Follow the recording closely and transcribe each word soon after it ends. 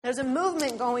There's a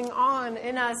movement going on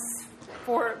in us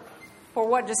for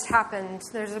what just happened.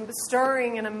 There's a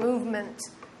stirring and a movement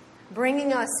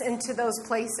bringing us into those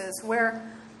places where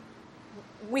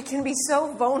we can be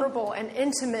so vulnerable and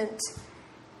intimate,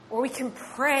 where we can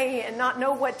pray and not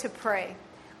know what to pray,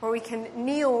 where we can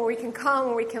kneel, where we can come,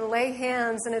 where we can lay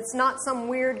hands, and it's not some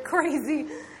weird, crazy,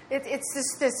 it's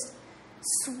just this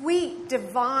sweet,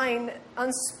 divine,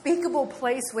 unspeakable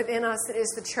place within us that is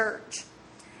the church.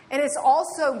 And it's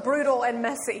also brutal and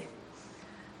messy.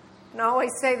 And I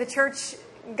always say the church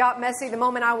got messy the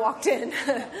moment I walked in.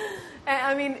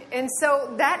 And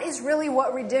so that is really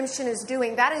what redemption is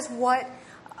doing. That is what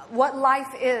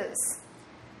life is.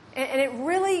 And it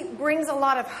really brings a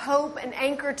lot of hope and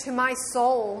anchor to my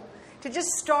soul to just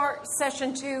start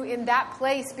session 2 in that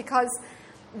place, because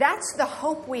that's the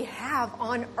hope we have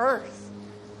on earth.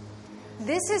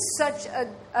 This is such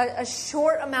a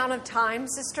short amount of time,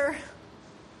 sister.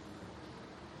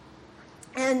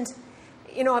 And,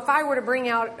 you know, if I were to bring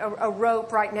out a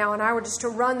rope right now and I were just to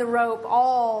run the rope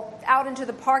all out into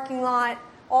the parking lot,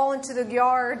 all into the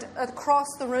yard, across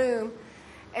the room,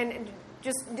 and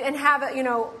have it, you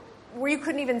know, where you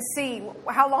couldn't even see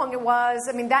how long it was.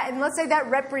 I mean, and let's say that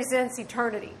represents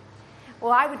eternity.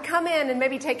 Well, I would come in and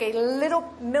maybe take a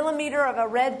little millimeter of a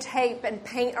red tape and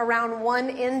paint around one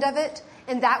end of it,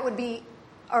 and that would be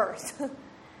earth.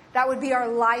 That would be our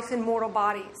life in mortal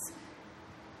bodies.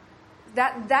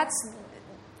 That's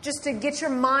just to get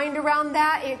your mind around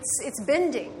that. It's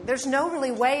bending. There's no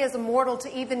really way as a mortal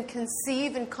to even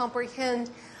conceive and comprehend.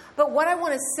 But what I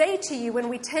want to say to you, when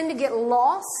we tend to get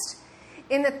lost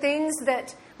in the things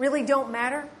that really don't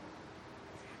matter,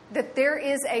 that there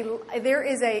is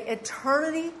a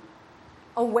eternity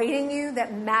awaiting you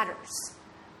that matters.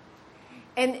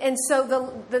 And so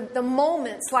the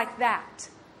moments like that,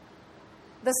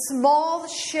 the small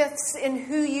shifts in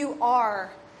who you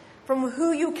are, from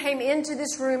who you came into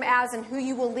this room as and who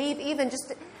you will leave, even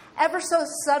just ever so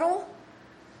subtle,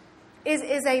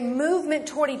 is a movement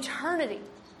toward eternity.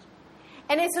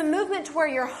 And it's a movement to where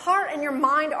your heart and your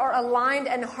mind are aligned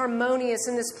and harmonious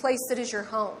in this place that is your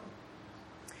home.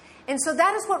 And so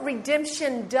that is what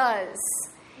redemption does.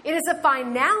 It is a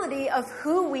finality of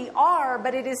who we are,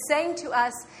 but it is saying to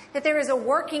us that there is a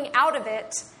working out of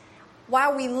it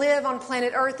while we live on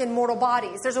planet Earth in mortal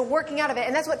bodies. There's a working out of it,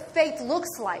 and that's what faith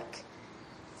looks like.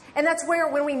 And that's where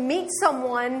when we meet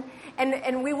someone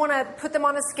and we want to put them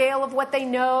on a scale of what they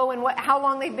know and how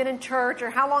long they've been in church or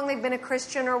how long they've been a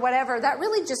Christian or whatever, that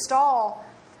really just all,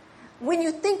 when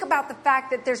you think about the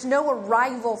fact that there's no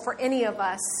arrival for any of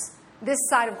us this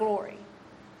side of glory,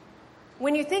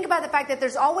 when you think about the fact that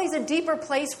there's always a deeper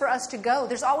place for us to go,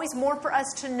 there's always more for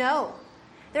us to know,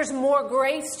 there's more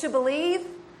grace to believe,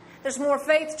 there's more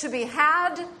faith to be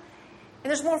had, and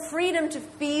there's more freedom to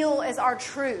feel as our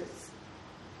truth.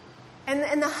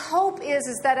 And the hope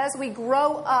is that as we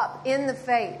grow up in the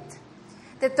faith,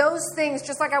 that those things,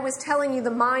 just like I was telling you, the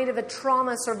mind of a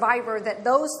trauma survivor, that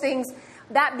those things,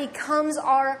 that becomes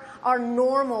our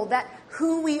normal, that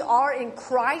who we are in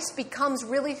Christ becomes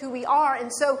really who we are.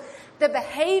 And so the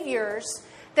behaviors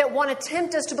that want to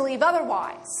tempt us to believe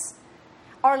otherwise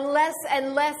are less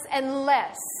and less and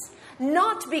less.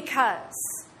 Not because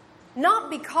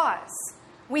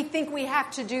we think we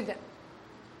have to do them.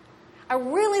 I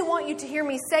really want you to hear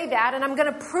me say that, and I'm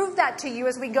going to prove that to you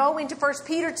as we go into 1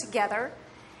 Peter together,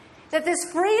 that this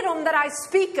freedom that I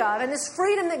speak of, and this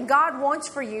freedom that God wants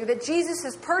for you, that Jesus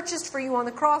has purchased for you on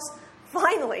the cross,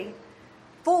 finally,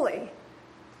 fully,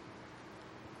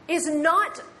 is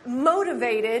not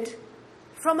motivated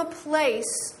from a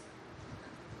place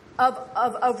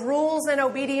of rules and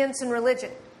obedience and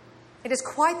religion. It is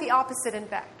quite the opposite, in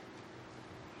fact.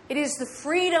 It is the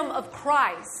freedom of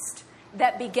Christ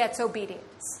that begets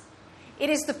obedience. It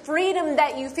is the freedom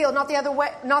that you feel, not the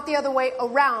other way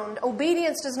around.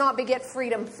 Obedience does not beget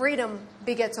freedom. Freedom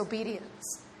begets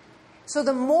obedience. So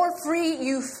the more free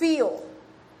you feel,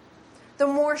 the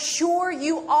more sure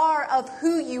you are of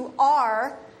who you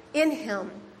are in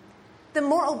Him, the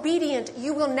more obedient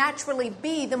you will naturally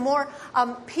be, the more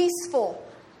peaceful,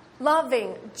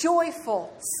 loving,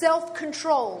 joyful,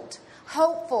 self-controlled,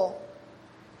 hopeful.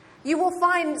 You will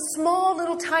find small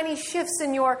little tiny shifts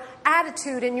in your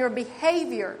attitude and your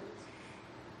behavior.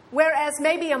 Whereas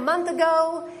maybe a month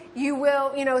ago,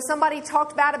 somebody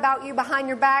talked bad about you behind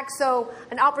your back, so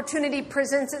an opportunity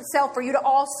presents itself for you to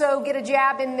also get a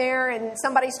jab in there, and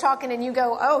somebody's talking and you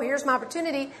go, oh, here's my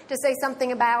opportunity to say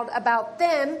something about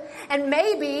them. And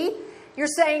maybe you're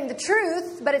saying the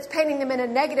truth, but it's painting them in a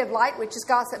negative light, which is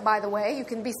gossip, by the way. You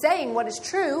can be saying what is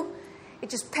true.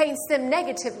 It just paints them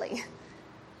negatively.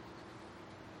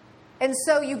 And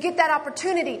so you get that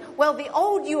opportunity. Well, the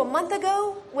old you a month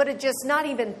ago would have just not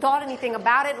even thought anything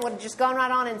about it and would have just gone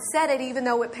right on and said it, even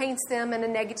though it paints them in a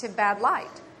negative, bad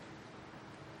light.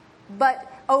 But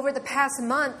over the past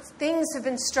month, things have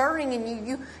been stirring in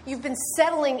you. You've been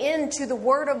settling into the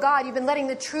Word of God. You've been letting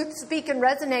the truth speak and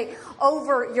resonate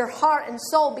over your heart and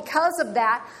soul. Because of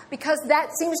that, because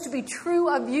that seems to be true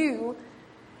of you,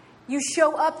 you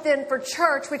show up then for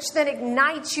church, which then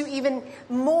ignites you even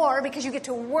more because you get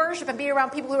to worship and be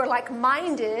around people who are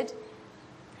like-minded.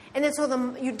 And then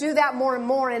so you do that more and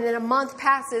more, and then a month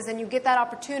passes and you get that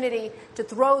opportunity to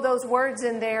throw those words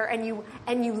in there, and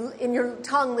your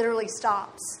tongue literally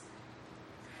stops.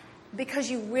 Because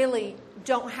you really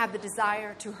don't have the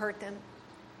desire to hurt them.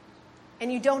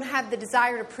 And you don't have the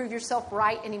desire to prove yourself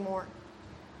right anymore.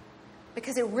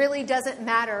 Because it really doesn't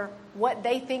matter what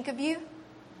they think of you.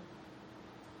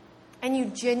 And you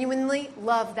genuinely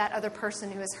love that other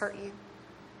person who has hurt you.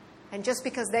 And just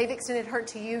because they've extended hurt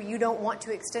to you, you don't want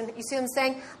to extend it. You see what I'm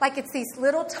saying? Like, it's these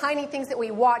little tiny things that we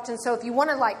watch. And so if you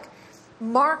want to like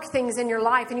mark things in your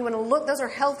life and you want to look, those are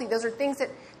healthy. Those are things that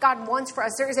God wants for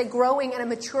us. There is a growing and a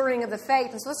maturing of the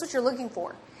faith. And so that's what you're looking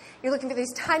for. You're looking for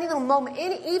these tiny little moments,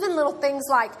 even little things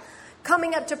like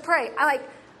coming up to pray.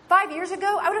 5 years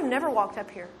ago, I would have never walked up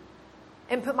here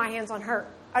and put my hands on her.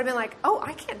 I'd have been like, oh,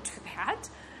 I can't do that.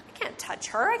 I can't touch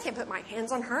her. I can't put my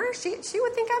hands on her. She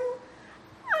would think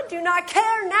I do not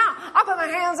care now. I'll put my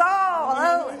hands all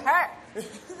over her.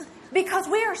 Because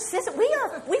we are sisters.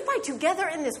 We fight together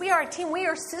in this. We are a team. We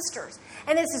are sisters.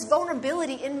 And it's this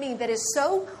vulnerability in me that is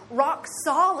so rock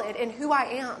solid in who I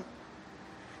am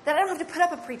that I don't have to put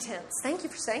up a pretense. Thank you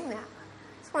for saying that.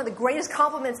 It's one of the greatest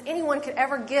compliments anyone could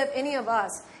ever give any of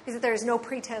us, is that there is no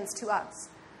pretense to us.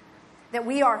 That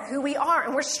we are who we are,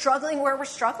 and we're struggling where we're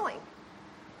struggling.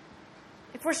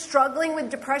 If we're struggling with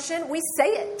depression, we say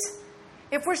it.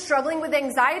 If we're struggling with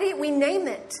anxiety, we name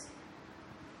it.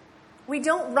 We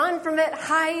don't run from it,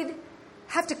 hide,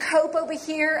 have to cope over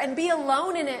here, and be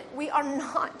alone in it. We are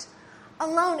not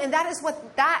alone. And that is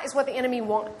what the enemy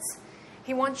wants.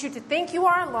 He wants you to think you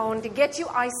are alone, to get you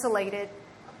isolated,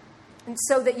 and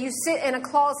so that you sit in a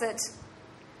closet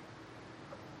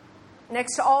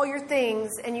next to all your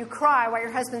things and you cry while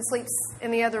your husband sleeps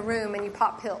in the other room and you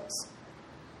pop pills.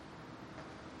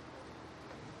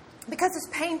 Because it's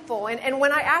painful. And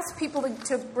when I ask people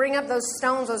to bring up those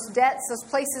stones, those debts, those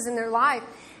places in their life,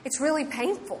 it's really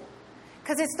painful.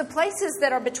 Because it's the places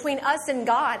that are between us and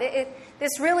God.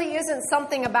 This really isn't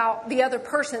something about the other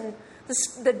person.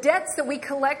 The debts that we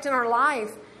collect in our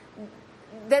life,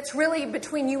 that's really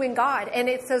between you and God. And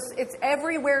it's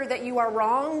everywhere that you are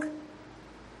wrong.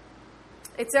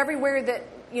 It's everywhere that,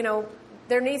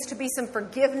 there needs to be some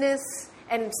forgiveness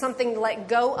and something to let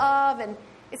go of. And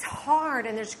it's hard,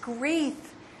 and there's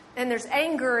grief, and there's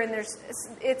anger, and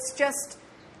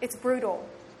it's brutal.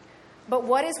 But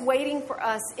what is waiting for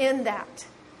us in that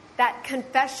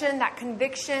confession, that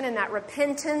conviction, and that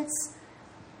repentance,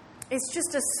 is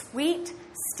just a sweet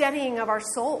steadying of our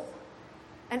soul,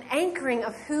 an anchoring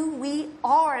of who we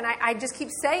are. And I just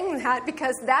keep saying that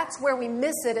because that's where we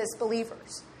miss it as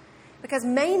believers. Because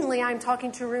mainly I'm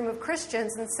talking to a room of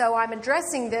Christians, and so I'm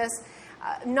addressing this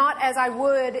not as I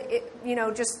would,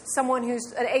 just someone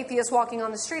who's an atheist walking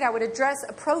on the street. I would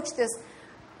approach this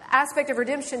aspect of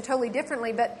redemption totally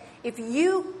differently. But if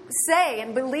you say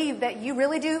and believe that you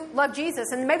really do love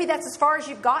Jesus, and maybe that's as far as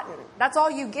you've gotten, that's all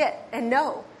you get, and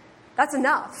no, that's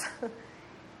enough.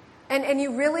 And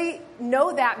you really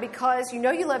know that because you know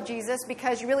you love Jesus,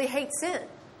 because you really hate sin.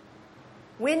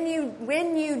 When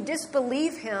you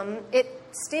disbelieve him, it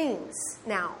stings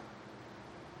now.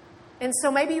 And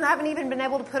so maybe you haven't even been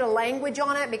able to put a language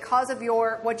on it because of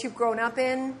what you've grown up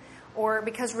in, or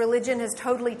because religion has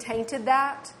totally tainted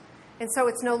that. And so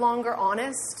it's no longer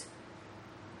honest.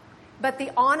 But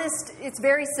it's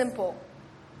very simple.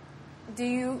 Do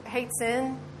you hate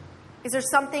sin? Is there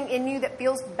something in you that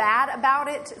feels bad about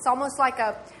it? It's almost like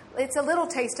it's a little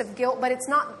taste of guilt, but it's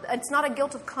not a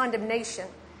guilt of condemnation.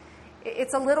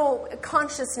 It's a little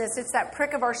consciousness. It's that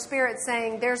prick of our spirit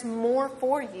saying, there's more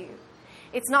for you.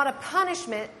 It's not a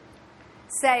punishment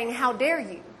saying, how dare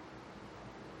you?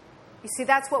 You see,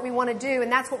 that's what we want to do,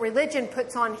 and that's what religion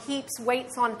puts on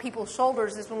weights on people's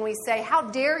shoulders, is when we say, how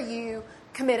dare you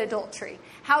commit adultery?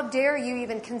 How dare you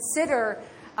even consider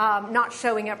not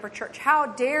showing up for church? How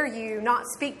dare you not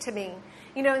speak to me?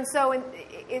 And so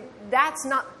that's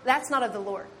not of the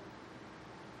Lord.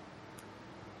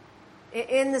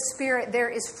 In the Spirit, there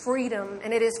is freedom,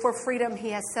 and it is for freedom he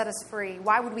has set us free.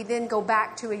 Why would we then go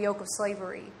back to a yoke of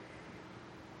slavery?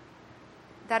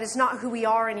 That is not who we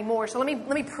are anymore. So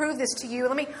let me prove this to you.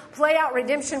 Let me play out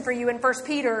redemption for you in 1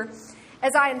 Peter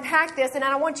as I unpack this. And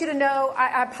I want you to know,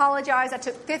 I apologize. I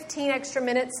took 15 extra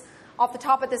minutes off the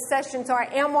top of this session, so I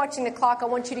am watching the clock. I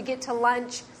want you to get to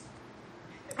lunch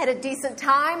at a decent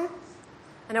time.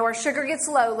 I know our sugar gets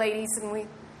low, ladies, and we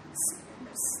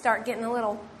start getting a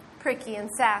little pricky and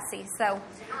sassy. So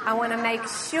I want to make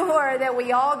sure that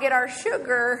we all get our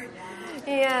sugar,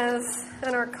 yes,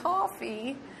 and our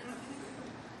coffee.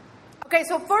 Okay,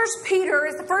 so 1 Peter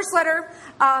is the first letter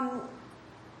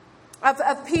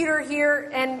of Peter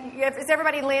here. And has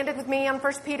everybody landed with me on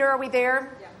 1 Peter? Are we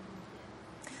there? Yeah.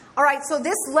 All right, so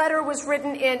this letter was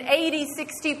written in AD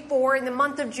 64 in the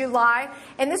month of July.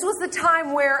 And this was the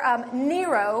time where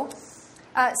Nero,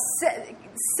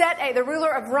 the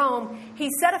ruler of Rome, he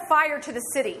set a fire to the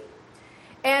city.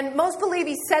 And most believe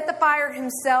he set the fire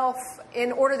himself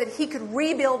in order that he could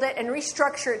rebuild it and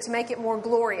restructure it to make it more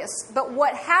glorious. But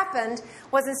what happened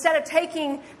was, instead of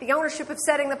taking the ownership of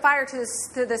setting the fire to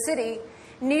the city,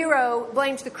 Nero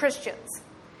blamed the Christians.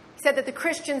 He said that the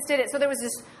Christians did it. So there was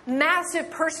this massive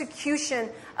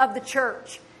persecution of the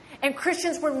church. And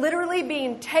Christians were literally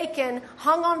being taken,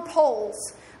 hung on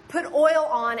poles, put oil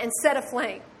on, and set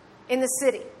aflame in the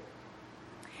city.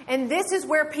 And this is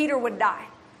where Peter would die.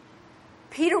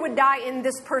 Peter would die in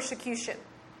this persecution.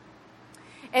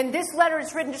 And this letter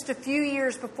is written just a few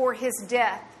years before his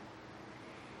death.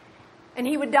 And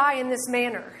he would die in this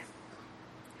manner.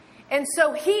 And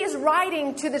so he is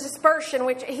writing to the dispersion,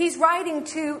 which he's writing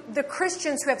to the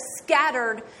Christians who have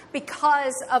scattered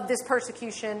because of this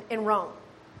persecution in Rome.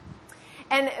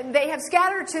 And they have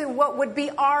scattered to what would be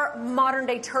our modern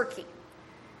day Turkey.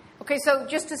 Okay, so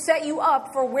just to set you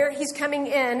up for where he's coming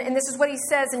in, and this is what he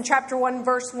says in chapter 1,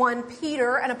 verse 1,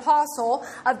 Peter, an apostle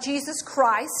of Jesus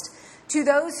Christ, to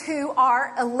those who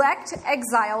are elect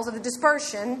exiles of the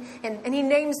dispersion, and he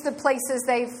names the places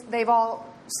they've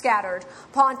all scattered: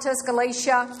 Pontus,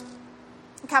 Galatia,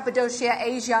 Cappadocia,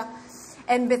 Asia,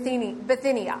 and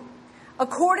Bithynia.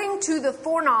 According to the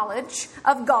foreknowledge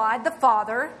of God the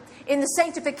Father, in the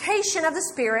sanctification of the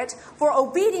Spirit, for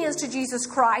obedience to Jesus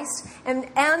Christ,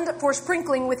 and for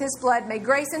sprinkling with His blood, may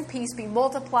grace and peace be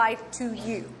multiplied to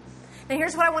you. Now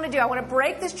here's what I want to do. I want to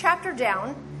break this chapter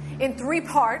down in 3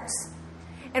 parts.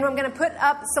 And I'm going to put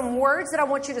up some words that I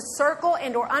want you to circle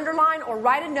and or underline or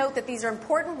write a note that these are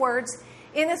important words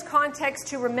in this context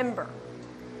to remember.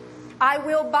 I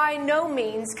will by no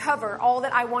means cover all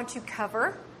that I want to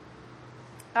cover.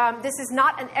 This is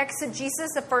not an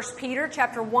exegesis of 1 Peter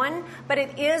chapter 1, but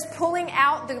it is pulling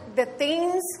out the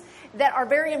things that are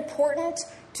very important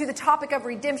to the topic of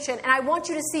redemption. And I want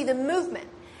you to see the movement.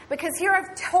 Because here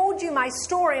I've told you my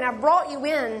story, and I've brought you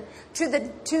in to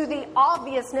the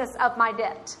obviousness of my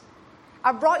debt.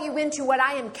 I've brought you into what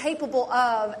I am capable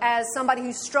of as somebody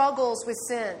who struggles with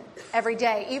sin every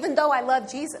day, even though I love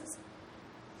Jesus.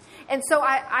 And so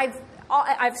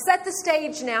I've set the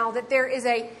stage now that there is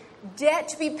a debt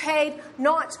to be paid,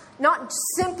 not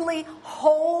simply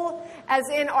whole as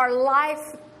in our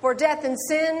life for death and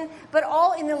sin, but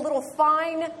all in the little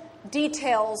fine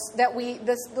details that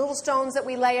the little stones that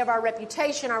we lay of our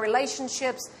reputation, our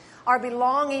relationships, our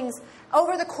belongings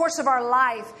over the course of our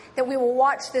life, that we will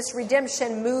watch this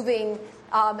redemption moving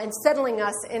and settling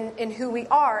us in who we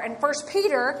are. And 1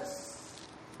 Peter,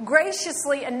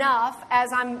 graciously enough, as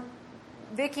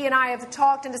Vicki and I have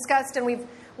talked and discussed, and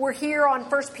we're here on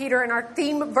 1 Peter in our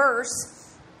theme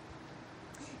verse,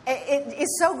 it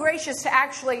is so gracious to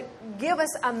actually give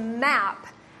us a map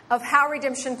of how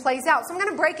redemption plays out. So I'm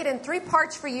going to break it in 3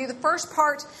 parts for you. The first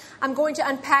part, I'm going to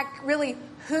unpack really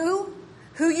who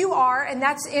you are, and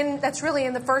that's really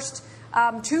in the first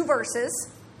 2 verses.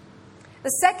 The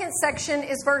second section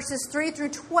is verses 3 through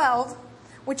 12,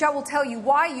 which I will tell you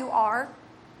why you are.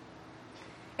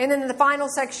 And then in the final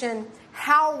section,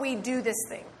 how we do this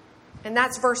thing. And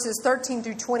that's verses 13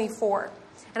 through 24.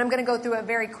 And I'm going to go through it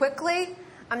very quickly.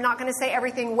 I'm not going to say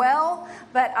everything well,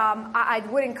 but I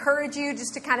would encourage you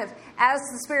just to kind of, as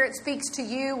the Spirit speaks to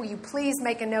you, will you please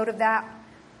make a note of that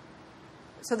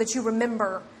so that you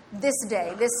remember this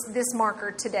day, this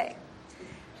marker today.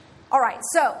 All right,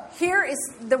 so here is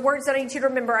the words that I need you to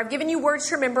remember. I've given you words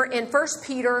to remember in 1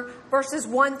 Peter verses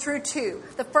 1 through 2.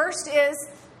 The first is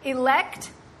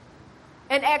elect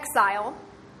and exile.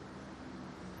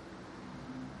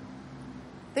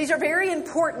 These are very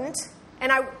important,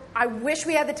 and I wish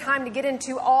we had the time to get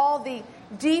into all the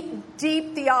deep,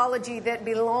 deep theology that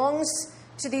belongs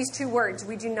to these 2 words.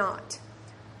 We do not.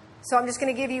 So I'm just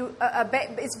going to give you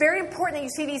it's very important that you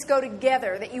see these go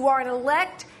together, that you are an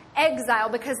elect exile,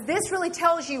 because this really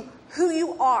tells you who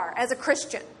you are as a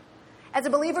Christian. As a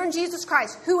believer in Jesus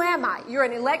Christ, who am I? You're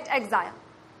an elect exile.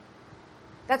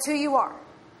 That's who you are.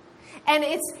 And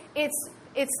it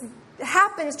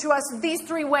happens to us these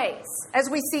three ways, as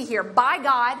we see here. By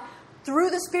God, through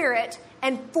the Spirit,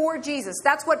 and for Jesus.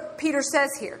 That's what Peter says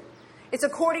here. It's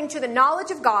according to the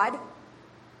knowledge of God,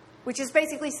 which is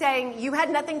basically saying you had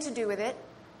nothing to do with it.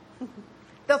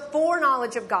 The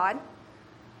foreknowledge of God.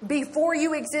 Before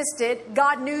you existed,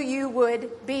 God knew you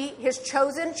would be His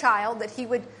chosen child that He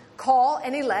would call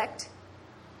and elect.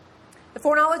 The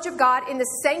foreknowledge of God in the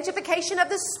sanctification of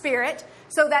the Spirit.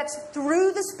 So that's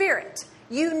through the Spirit.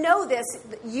 You know this.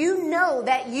 You know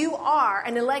that you are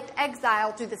an elect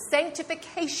exile through the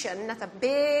sanctification. That's a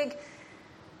big,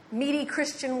 meaty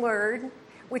Christian word,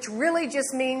 which really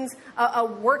just means a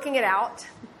working it out.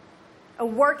 A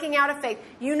working out of faith.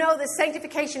 You know the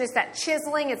sanctification is that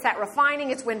chiseling, it's that refining,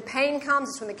 it's when pain comes,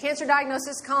 it's when the cancer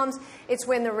diagnosis comes, it's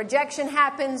when the rejection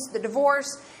happens, the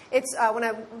divorce, it's when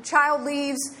a child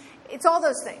leaves, it's all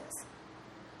those things.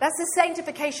 That's the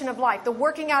sanctification of life, the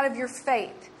working out of your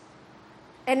faith.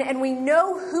 And we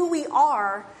know who we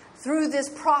are through this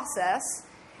process,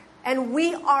 and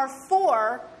we are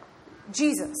for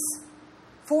Jesus.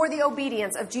 For the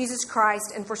obedience of Jesus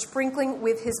Christ and for sprinkling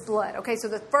with His blood. Okay, so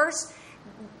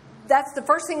that's the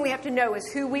first thing we have to know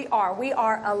is who we are. We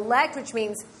are elect, which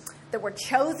means that we're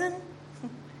chosen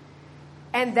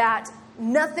and that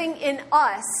nothing in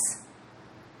us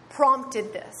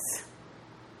prompted this.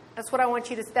 That's what I want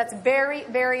you to, that's very,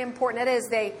 very important.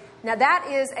 That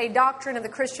is a doctrine of the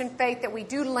Christian faith that we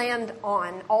do land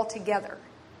on altogether.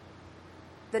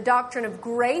 The doctrine of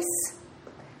grace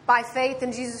by faith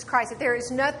in Jesus Christ. That there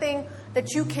is nothing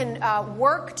that you can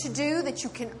work to do, that you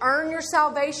can earn your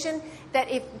salvation, that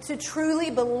if to truly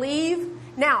believe.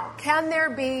 Now, can there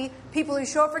be people who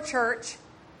show up for church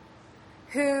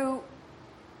who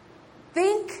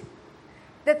think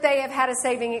that they have had a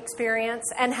saving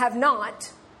experience and have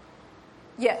not?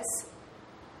 Yes.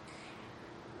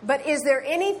 But is there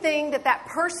anything that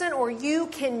person or you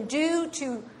can do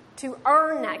to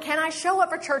earn that? Can I show up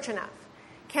for church enough?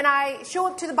 Can I show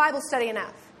up to the Bible study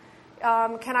enough?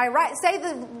 Can I say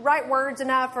the right words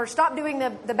enough or stop doing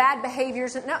the bad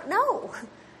behaviors? No.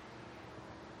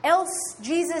 Else,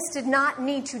 Jesus did not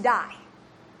need to die.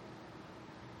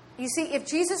 You see, if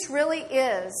Jesus really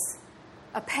is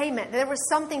a payment, there was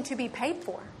something to be paid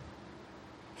for.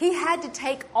 He had to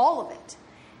take all of it,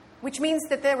 which means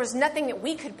that there was nothing that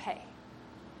we could pay.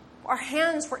 Our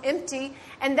hands were empty,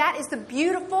 and that is the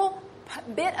beautiful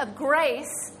bit of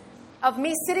grace of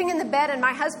me sitting in the bed and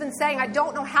my husband saying, I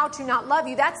don't know how to not love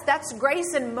you. That's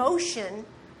grace in motion.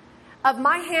 Of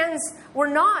my hands were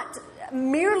not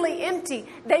merely empty.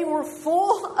 They were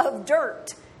full of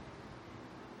dirt.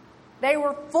 They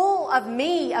were full of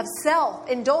me, of self,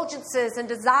 indulgences and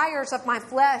desires of my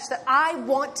flesh that I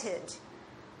wanted.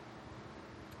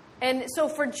 And so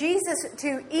for Jesus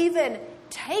to even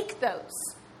take them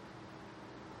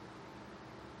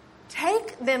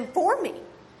for me,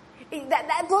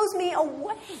 that blows me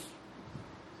away.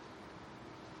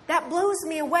 That blows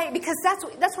me away because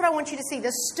that's what I want you to see.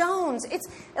 The stones. It's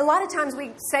a lot of times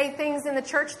we say things in the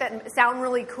church that sound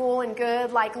really cool and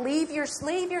good, like leave your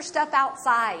stuff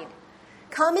outside.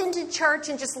 Come into church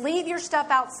and just leave your stuff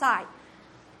outside.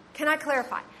 Can I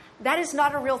clarify? That is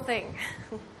not a real thing.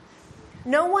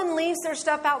 No one leaves their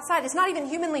stuff outside. It's not even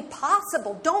humanly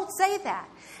possible. Don't say that.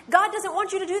 God doesn't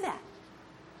want you to do that.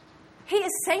 He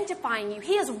is sanctifying you.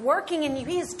 He is working in you.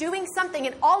 He is doing something,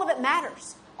 and all of it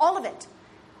matters. All of it.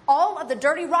 All of the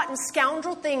dirty, rotten,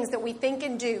 scoundrel things that we think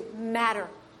and do matter.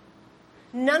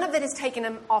 None of it is taking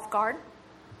Him off guard.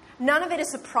 None of it is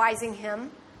surprising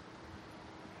Him.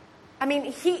 I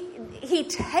mean, he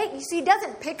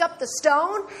doesn't pick up the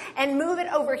stone and move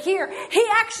it over here. He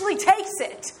actually takes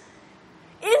it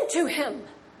into Him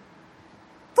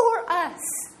for us.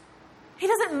 He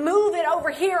doesn't move it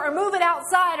over here or move it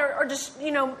outside or just,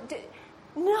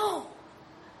 no.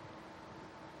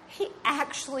 He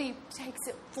actually takes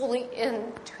it fully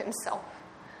into Himself.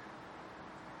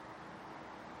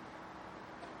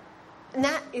 And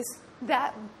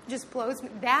that just blows me.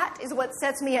 That is what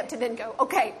sets me up to then go,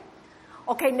 okay,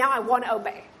 now I want to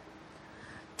obey.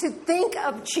 To think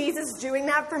of Jesus doing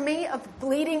that for me, of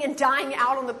bleeding and dying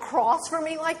out on the cross for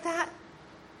me like that,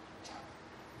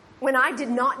 when I did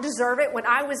not deserve it, when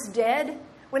I was dead,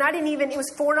 when it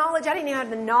was foreknowledge, I didn't even have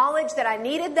the knowledge that I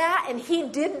needed that, and He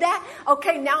did that.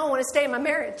 Okay, now I want to stay in my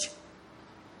marriage.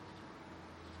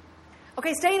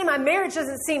 Okay, staying in my marriage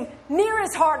doesn't seem near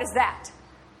as hard as that.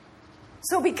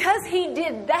 So because He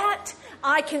did that,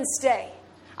 I can stay.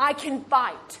 I can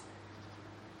fight.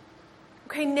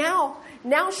 Okay, now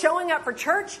showing up for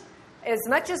church, as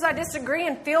much as I disagree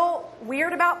and feel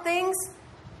weird about things,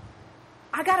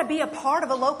 I got to be a part of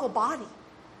a local body.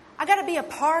 I got to be a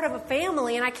part of a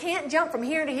family, and I can't jump from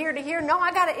here to here to here. No,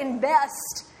 I got to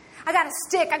invest. I got to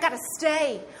stick. I got to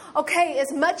stay. Okay,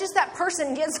 as much as that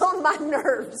person gets on my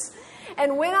nerves,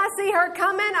 and when I see her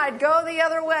coming, I'd go the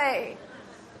other way.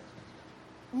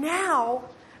 Now,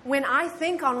 when I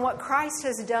think on what Christ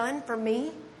has done for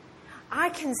me, I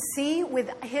can see with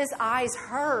his eyes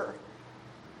her.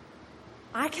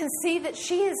 I can see that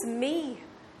she is me.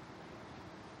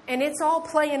 And it's all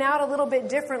playing out a little bit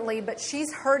differently, but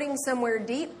she's hurting somewhere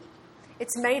deep.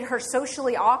 It's made her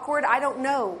socially awkward. I don't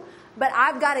know. But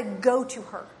I've got to go to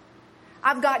her.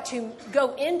 I've got to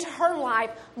go into her life,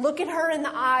 look at her in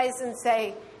the eyes and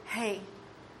say, hey,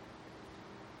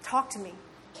 talk to me.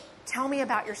 Tell me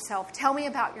about yourself. Tell me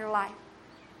about your life.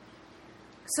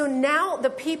 So now the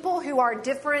people who are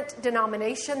different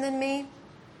denomination than me,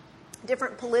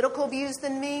 different political views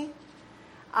than me,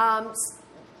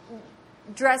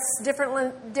 dress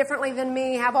differently than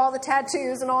me, have all the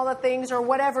tattoos and all the things or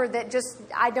whatever that just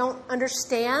I don't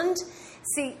understand.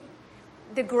 See,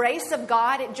 the grace of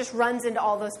God, it just runs into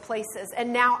all those places.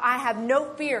 And now I have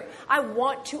no fear. I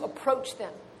want to approach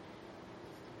them.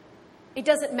 It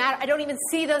doesn't matter. I don't even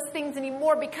see those things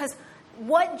anymore because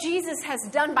what Jesus has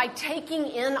done by taking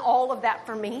in all of that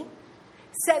for me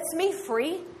sets me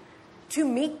free to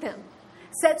meet them,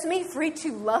 sets me free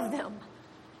to love them.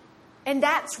 And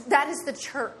that is the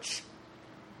church.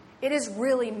 It is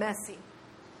really messy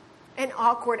and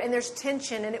awkward, and there's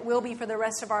tension, and it will be for the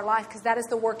rest of our life because that is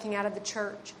the working out of the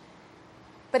church.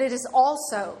 But it is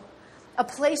also a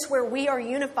place where we are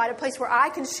unified, a place where I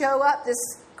can show up, this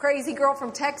crazy girl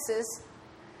from Texas,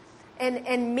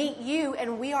 and meet you,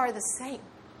 and we are the same.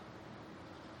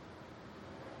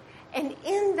 And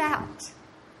in that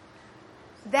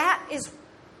is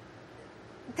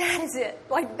it.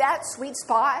 Like that sweet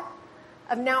spot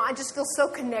of now I just feel so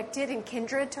connected and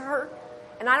kindred to her.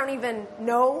 And I don't even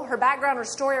know her background or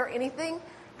story or anything.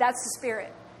 That's the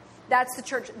Spirit. That's the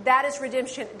church. That is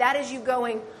redemption. That is you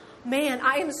going, man,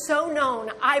 I am so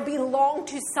known. I belong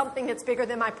to something that's bigger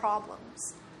than my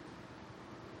problems.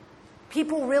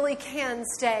 People really can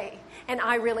stay. And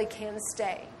I really can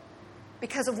stay.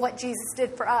 Because of what Jesus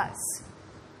did for us.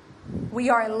 We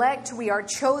are elect. We are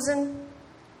chosen.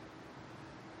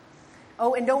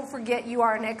 Oh, and don't forget you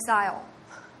are in exile.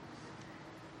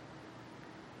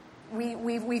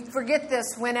 We forget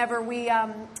this whenever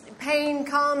pain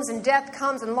comes and death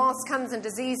comes and loss comes and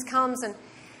disease comes.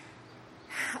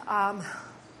 And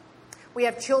we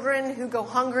have children who go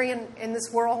hungry in this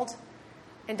world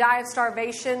and die of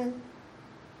starvation.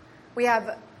 We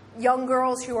have young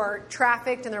girls who are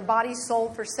trafficked and their bodies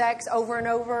sold for sex over and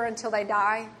over until they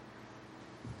die.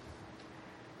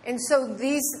 And so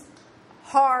these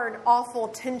hard, awful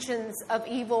tensions of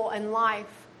evil and life,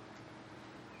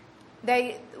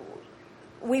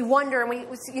 we wonder, and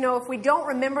if we don't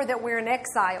remember that we're in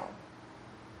exile,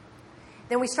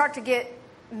 then we start to get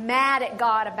mad at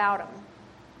God about them.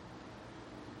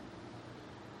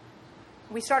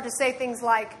 We start to say things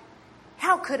like,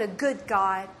 how could a good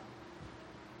God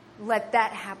let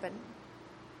that happen?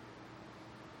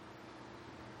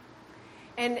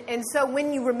 And so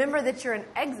when you remember that you're in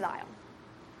exile,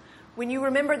 when you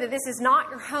remember that this is not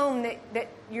your home, that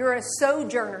you're a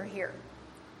sojourner here,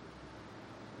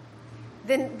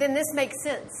 then this makes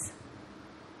sense.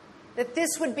 That this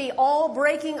would be all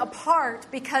breaking apart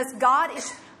because God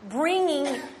is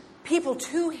bringing people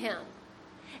to Him.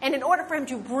 And in order for Him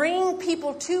to bring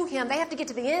people to Him, they have to get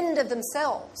to the end of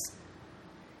themselves.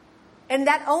 And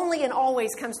that only and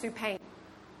always comes through pain.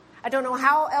 I don't know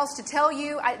how else to tell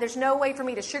you. There's no way for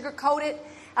me to sugarcoat it.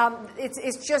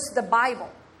 It's just the Bible.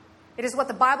 It is what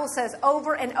the Bible says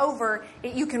over and over.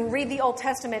 You can read the Old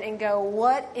Testament and go,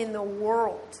 what in the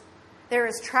world? There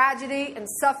is tragedy and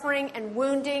suffering and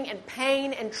wounding and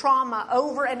pain and trauma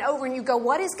over and over. And you go,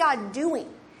 what is God doing?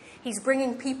 He's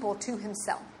bringing people to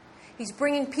Himself. He's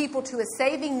bringing people to a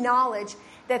saving knowledge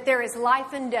that there is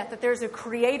life and death, that there's a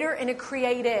creator and a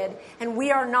created, and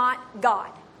we are not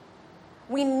God.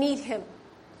 We need Him.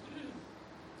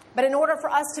 But in order for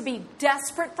us to be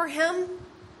desperate for Him,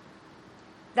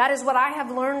 that is what I have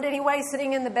learned anyway,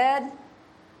 sitting in the bed.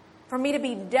 For me to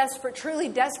be desperate, truly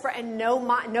desperate, and know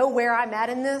where I'm at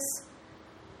in this,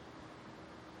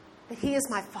 that He is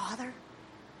my Father.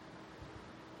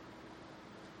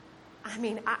 I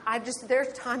mean,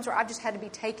 there's times where I've just had to be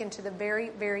taken to the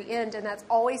very, very end, and that's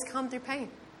always come through pain.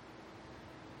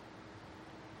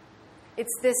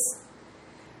 It's this,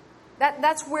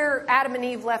 that's where Adam and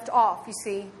Eve left off, you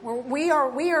see. We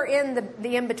are in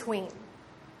the in-between.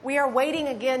 We are waiting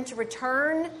again to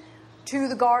return to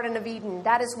the Garden of Eden.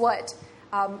 That is what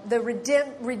the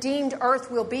redeemed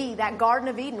earth will be, that Garden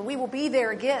of Eden. We will be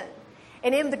there again.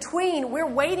 And in between, we're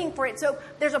waiting for it. So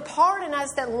there's a part in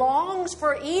us that longs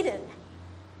for Eden.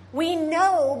 We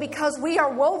know because we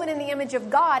are woven in the image of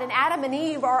God, and Adam and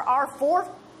Eve are our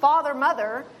forefather,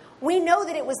 mother. We know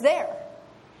that it was there.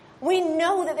 We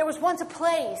know that there was once a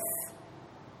place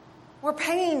where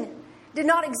pain did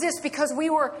not exist because we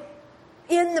were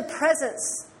in the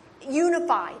presence,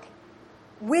 unified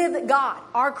with God,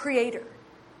 our Creator.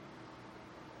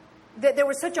 That there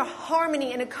was such a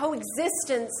harmony and a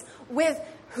coexistence with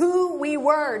who we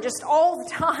were, just all the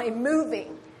time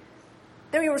moving.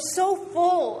 That we were so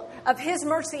full of His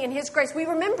mercy and His grace. We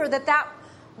remember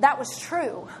that was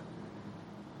true.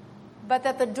 But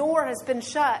that the door has been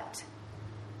shut.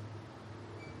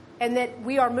 And that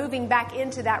we are moving back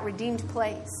into that redeemed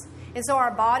place. And so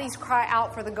our bodies cry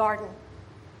out for the garden.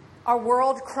 Our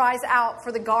world cries out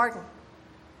for the garden.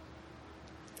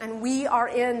 And we are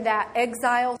in that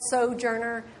exile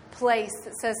sojourner place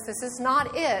that says this is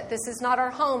not it. This is not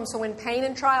our home. So when pain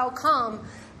and trial come,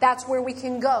 that's where we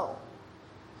can go.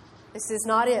 This is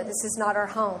not it. This is not our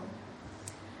home.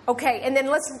 Okay, and then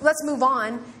let's move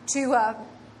on to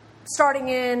starting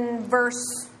in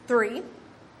verse 3.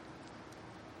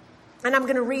 And I'm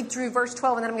going to read through verse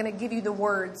 12, and then I'm going to give you the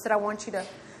words that I want you to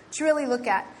really look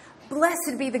at.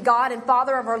 Blessed be the God and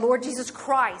Father of our Lord Jesus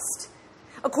Christ.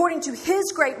 According to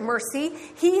His great mercy,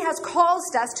 He has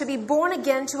caused us to be born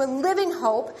again to a living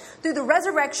hope through the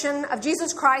resurrection of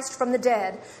Jesus Christ from the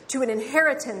dead, to an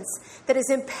inheritance that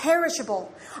is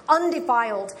imperishable,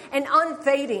 undefiled, and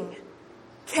unfading,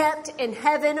 kept in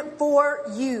heaven for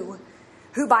you,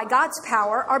 who by God's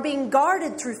power are being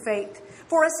guarded through faith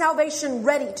for a salvation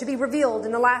ready to be revealed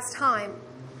in the last time.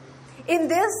 In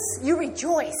this you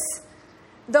rejoice,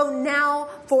 though now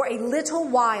for a little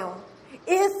while,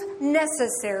 if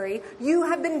necessary, you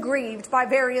have been grieved by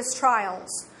various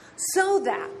trials, so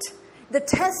that the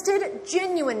tested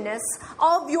genuineness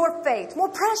of your faith, more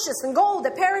precious than gold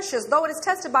that perishes, though it is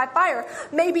tested by fire,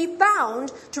 may be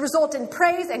found to result in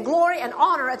praise and glory and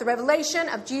honor at the revelation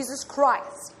of Jesus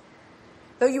Christ.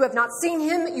 Though you have not seen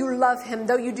Him, you love Him.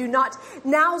 Though you do not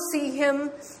now see Him,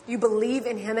 you believe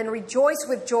in Him and rejoice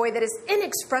with joy that is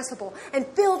inexpressible and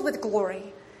filled with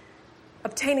glory,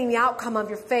 obtaining the outcome of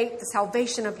your faith, the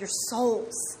salvation of your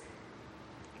souls.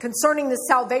 Concerning this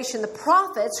salvation, the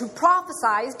prophets who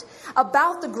prophesied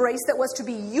about the grace that was to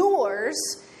be yours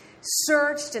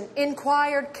searched and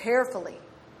inquired carefully,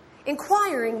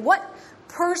 inquiring what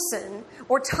person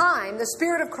or time the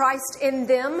Spirit of Christ in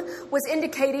them was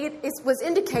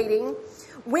indicating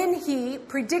when He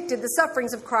predicted the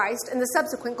sufferings of Christ and the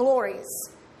subsequent glories.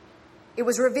 It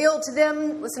was revealed to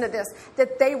them, listen to this,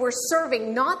 that they were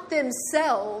serving not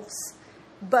themselves,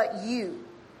 but you,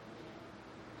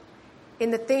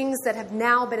 in the things that have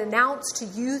now been announced to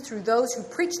you through those who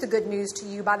preach the good news to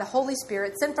you by the Holy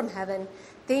Spirit sent from heaven,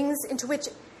 things into which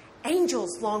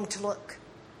angels long to look.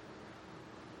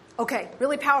 Okay,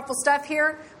 really powerful stuff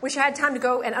here. Wish I had time to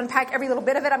go and unpack every little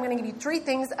bit of it. I'm going to give you 3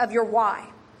 things of your why.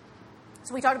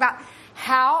 So we talked about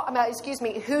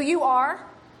who you are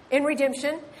in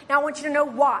redemption. Now I want you to know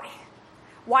why.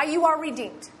 Why you are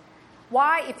redeemed.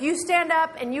 Why, if you stand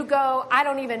up and you go, I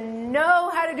don't even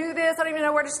know how to do this. I don't even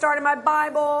know where to start in my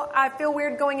Bible. I feel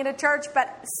weird going into church,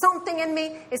 but something in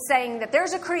me is saying that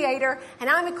there's a creator and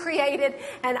I'm created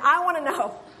and I want to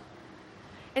know.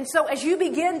 And so as you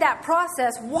begin that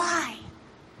process, why?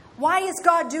 Why is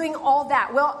God doing all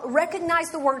that? Well, recognize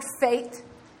the word faith.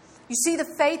 You see the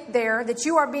faith there that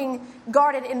you are being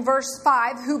guarded in verse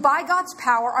 5, who by God's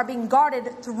power are being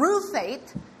guarded through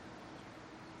faith.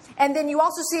 And then you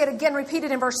also see it again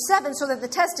repeated in verse 7, so that the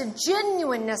tested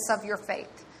genuineness of your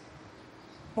faith,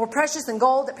 more precious than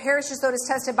gold that perishes though it is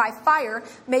tested by fire,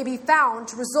 may be found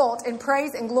to result in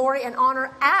praise and glory and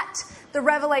honor at the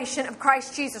revelation of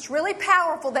Christ Jesus. Really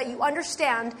powerful that you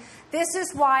understand this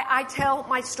is why I tell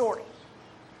my story.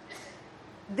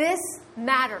 This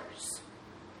matters.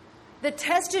 The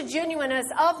tested genuineness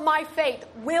of my faith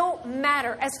will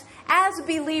matter. As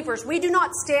believers, we do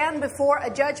not stand before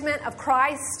a judgment of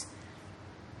Christ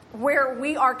where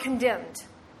we are condemned.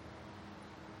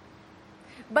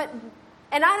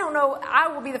 And I don't know, I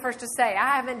will be the first to say,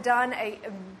 I haven't done a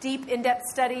deep, in-depth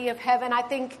study of heaven. I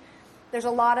think there's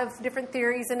a lot of different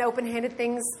theories and open-handed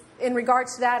things in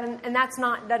regards to that, and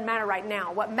doesn't matter right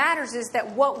now. What matters is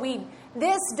that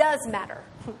this does matter.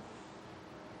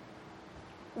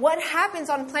 What happens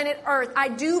on planet Earth, I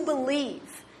do believe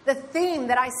the theme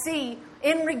that I see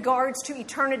in regards to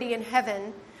eternity in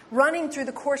heaven, running through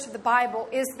the course of the Bible,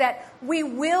 is that we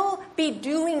will be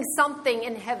doing something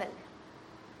in heaven.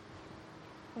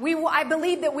 I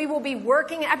believe that we will be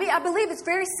working. I believe it's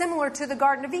very similar to the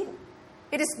Garden of Eden.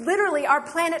 It is literally our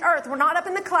planet Earth. We're not up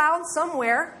in the clouds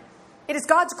somewhere. It is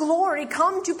God's glory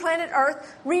come to planet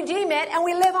Earth, redeem it, and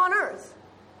we live on Earth.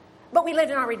 But we live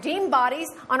in our redeemed bodies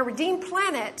on a redeemed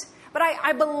planet. But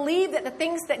I believe that the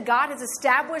things that God has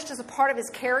established as a part of His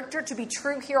character to be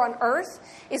true here on Earth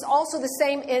is also the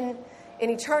same in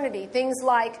eternity. Things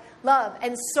like love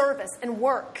and service and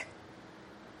work.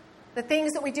 The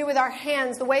things that we do with our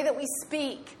hands, the way that we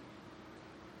speak.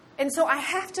 And so I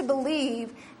have to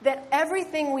believe that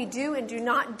everything we do and do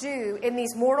not do in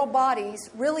these mortal bodies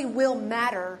really will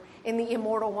matter in the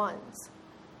immortal ones.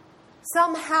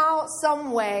 Somehow,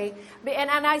 some way. And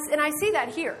I see that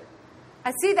here.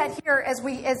 I see that here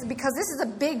because this is a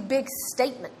big, big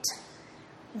statement.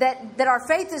 That our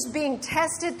faith is being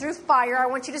tested through fire. I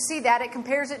want you to see that. It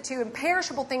compares it to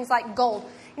imperishable things like gold.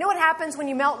 You know what happens when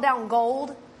you melt down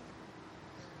gold?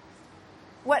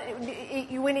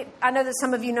 I know that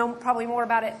some of you know probably more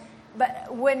about it,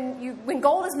 but when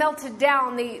gold is melted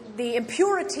down, the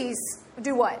impurities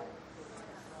do what?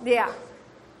 Yeah.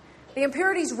 The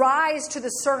impurities rise to the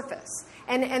surface,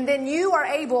 and then you are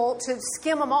able to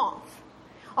skim them off.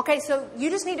 Okay, so you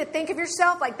just need to think of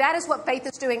yourself like that is what faith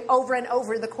is doing over and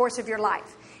over the course of your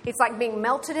life. It's like being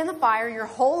melted in the fire your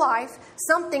whole life.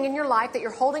 Something in your life that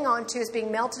you're holding on to is being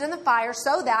melted in the fire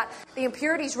so that the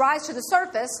impurities rise to the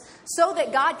surface so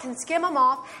that God can skim them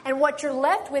off. And what you're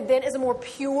left with then is a more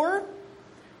pure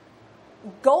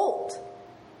gold.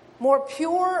 More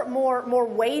pure, more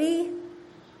weighty,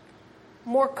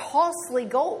 more costly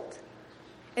gold.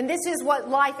 And this is what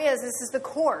life is. This is the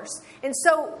course. And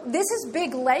so this is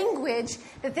big language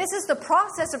that this is the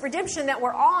process of redemption that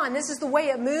we're on. This is the way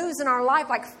it moves in our life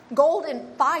like gold and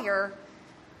fire.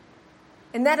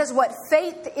 And that is what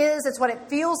faith is. It's what it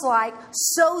feels like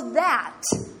so that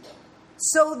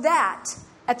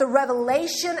at the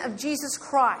revelation of Jesus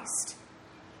Christ,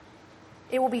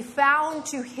 it will be found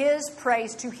to His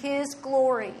praise, to His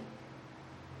glory.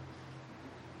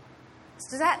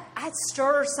 Does that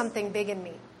stir something big in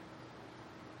me?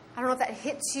 I don't know if that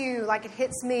hits you like it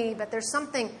hits me, but there's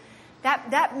something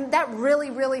that really,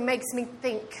 really makes me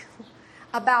think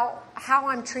about how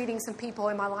I'm treating some people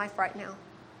in my life right now.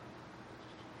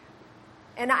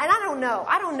 And I don't know.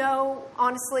 I don't know,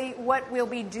 honestly, what we'll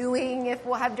be doing, if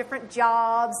we'll have different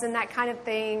jobs and that kind of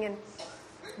thing, and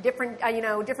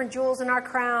different jewels in our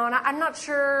crown. I'm not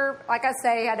sure. Like I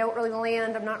say, I don't really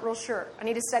land. I'm not real sure. I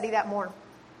need to study that more.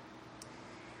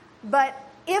 But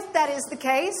if that is the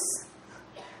case,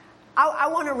 I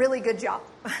want a really good job.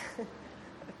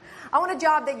 I want a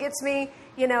job that gets me,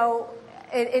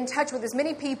 in touch with as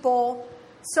many people,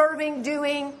 serving,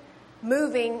 doing,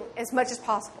 moving as much as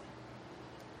possible.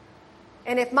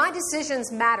 And if my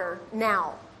decisions matter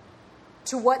now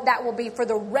to what that will be for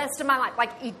the rest of my life,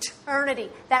 like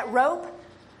eternity, that rope,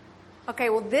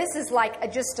 okay, well, this is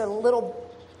like just a little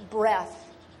breath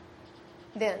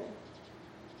then.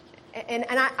 And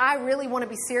I really want to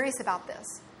be serious about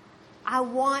this. I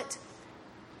want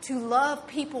to love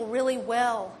people really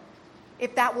well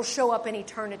if that will show up in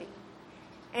eternity.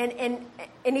 And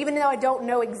even though I don't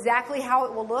know exactly how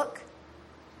it will look,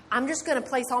 I'm just going to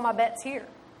place all my bets here.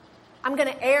 I'm going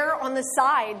to err on the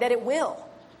side that it will.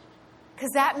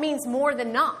 Because that means more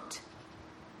than not. Does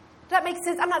that make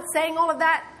sense? I'm not saying all of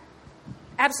that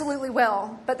absolutely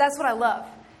well, but that's what I love.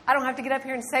 I don't have to get up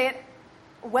here and say it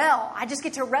well. I just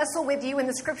get to wrestle with you in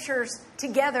the scriptures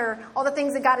together, all the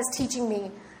things that God is teaching me.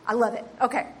 I love it.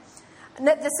 Okay.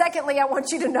 Secondly, I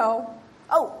want you to know,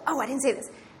 I didn't say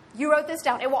this. You wrote this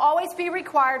down. It will always be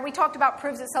required. We talked about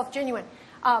proves itself genuine.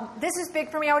 This is big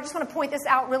for me. I just want to point this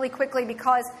out really quickly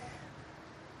because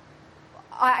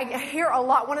I hear a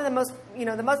lot. One of the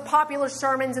most popular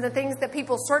sermons and the things that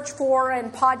people search for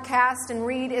and podcast and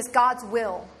read is God's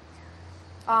will.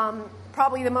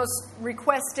 Probably the most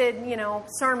requested,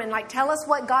 sermon. Like, tell us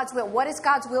what God's will. What is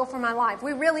God's will for my life?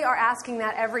 We really are asking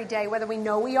that every day, whether we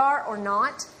know we are or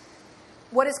not.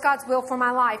 What is God's will for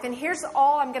my life? And here's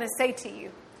all I'm going to say to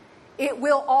you. It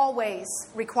will always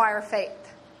require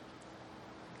faith.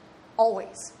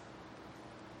 Always.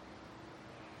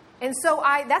 And so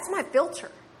that's my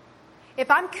filter. If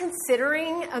I'm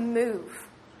considering a move,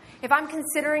 if I'm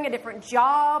considering a different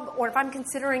job, or if I'm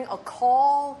considering a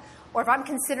call, or if I'm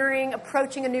considering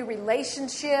approaching a new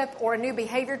relationship or a new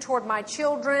behavior toward my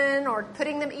children, or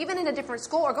putting them even in a different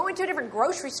school, or going to a different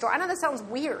grocery store. I know that sounds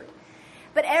weird.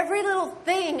 But every little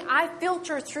thing I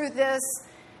filter through this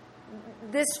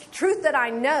truth that I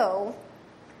know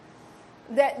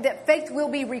that faith will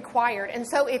be required. And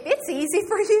so if it's easy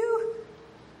for you,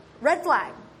 red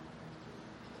flag.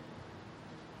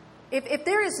 if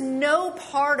there is no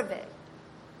part of it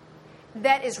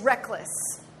that is reckless,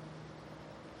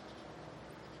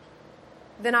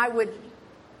 then I would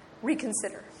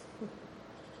reconsider.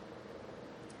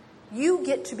 You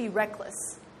get to be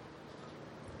reckless.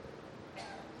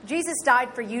 Jesus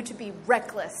died for you to be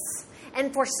reckless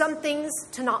and for some things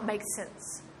to not make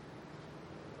sense.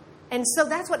 And so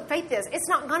that's what faith is. It's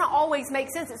not going to always make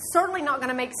sense. It's certainly not going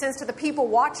to make sense to the people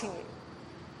watching you.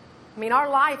 I mean, our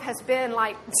life has been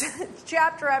like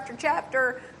chapter after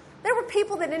chapter. There were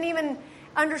people that didn't even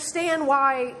understand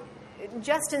why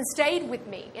Justin stayed with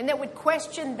me and that would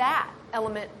question that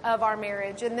element of our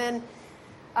marriage. And then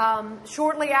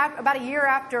shortly after, about a year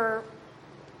after,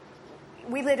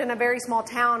 we lived in a very small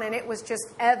town, and it was just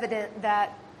evident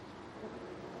that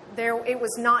it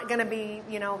was not going to be,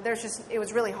 it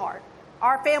was really hard.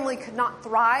 Our family could not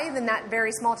thrive in that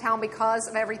very small town because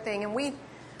of everything. And we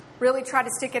really tried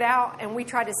to stick it out, and we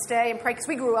tried to stay and pray because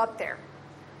we grew up there.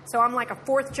 So I'm like a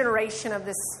fourth generation of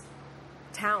this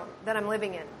town that I'm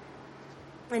living in.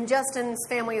 And Justin's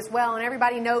family as well. And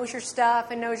everybody knows your stuff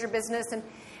and knows your business. And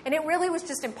it really was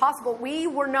just impossible. We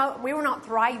were not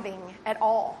thriving at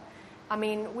all. I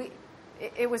mean,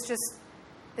 it was just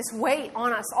this weight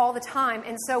on us all the time.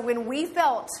 And so when we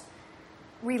felt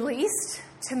released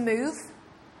to move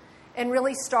and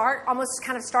really start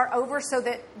over so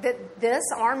that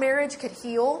our marriage could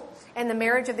heal and the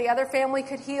marriage of the other family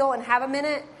could heal and have a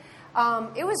minute,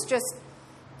 it was just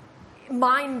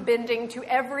mind-bending to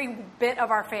every bit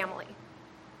of our family.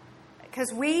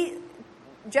 Because we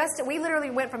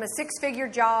literally went from a 6-figure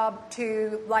job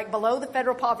to like below the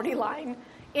federal poverty line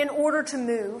in order to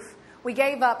move. We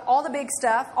gave up all the big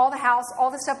stuff, all the house, all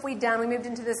the stuff we'd done. We moved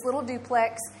into this little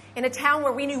duplex in a town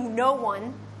where we knew no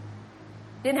one.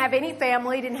 Didn't have any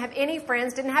family, didn't have any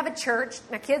friends, didn't have a church.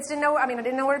 My kids didn't know, I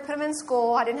didn't know where to put them in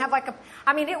school. I didn't have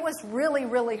it was really,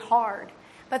 really hard.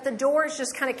 But the doors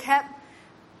just kind of kept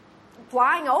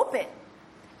flying open.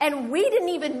 And we didn't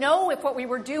even know if what we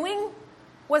were doing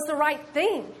was the right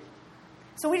thing.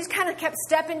 So we just kind of kept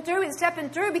stepping through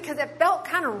because it felt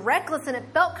kind of reckless and it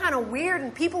felt kind of weird,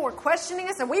 and people were questioning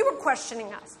us and we were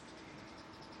questioning us.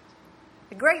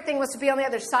 The great thing was to be on the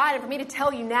other side, and for me to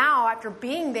tell you now after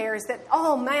being there is that,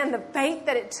 oh man, the faith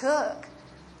that it took.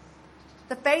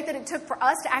 The faith that it took for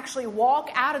us to actually walk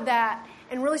out of that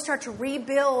and really start to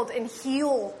rebuild and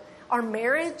heal our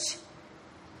marriage,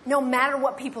 no matter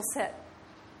what people said.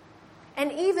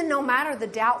 And even no matter the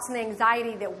doubts and the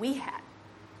anxiety that we had.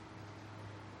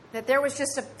 That there was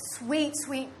just a sweet,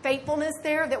 sweet faithfulness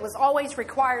there that was always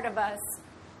required of us.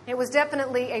 It was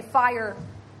definitely a fire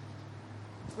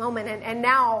moment. And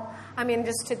now,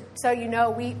 so you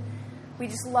know, we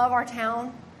just love our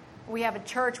town. We have a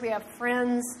church. We have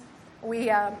friends. We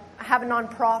have a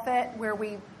nonprofit where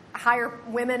we hire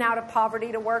women out of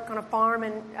poverty to work on a farm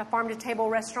and a farm-to-table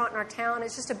restaurant in our town.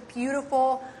 It's just a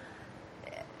beautiful...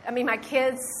 my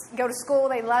kids go to school.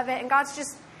 They love it. And God's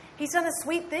just... He's done a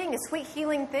sweet thing, a sweet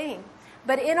healing thing.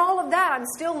 But in all of that, I'm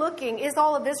still looking, is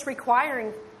all of this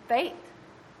requiring faith?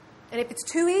 And if it's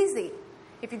too easy,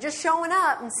 if you're just showing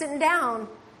up and sitting down,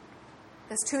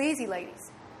 that's too easy, ladies.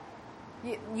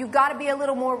 You've got to be a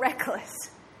little more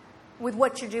reckless with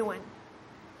what you're doing.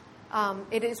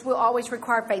 Will always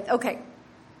require faith. Okay,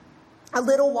 a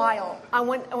little while. I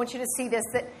want you to see this,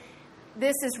 that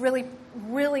this is really,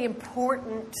 really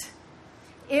important.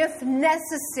 If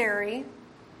necessary,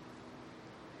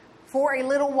 for a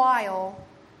little while,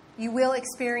 you will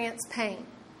experience pain.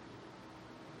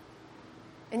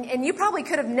 And you probably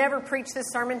could have never preached this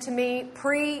sermon to me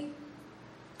pre-cancer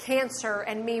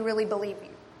and me really believe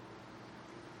you.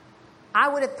 I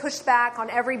would have pushed back on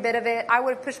every bit of it. I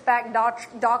would have pushed back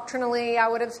doctrinally. I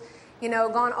would have,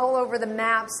 gone all over the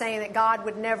map saying that God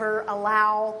would never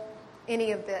allow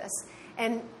any of this.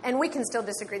 And we can still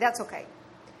disagree. That's okay.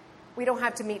 We don't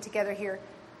have to meet together here.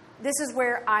 This is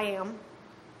where I am.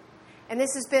 And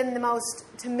this has been the most,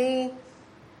 to me,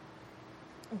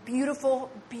 beautiful,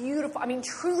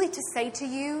 truly to say to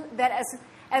you that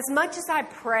as much as I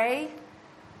pray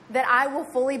that I will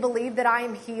fully believe that I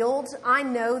am healed, I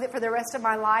know that for the rest of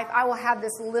my life, I will have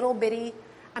this little bitty,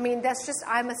 I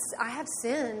have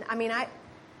sin. I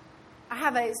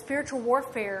have a spiritual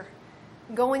warfare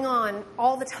going on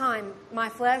all the time. My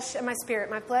flesh and my spirit,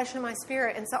 my flesh and my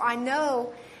spirit. And so I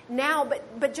know now,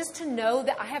 but just to know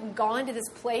that I have gone to this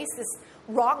place, this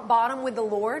rock bottom with the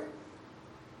Lord,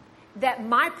 that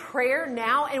my prayer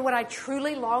now and what I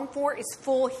truly long for is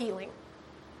full healing.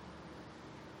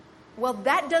 Well,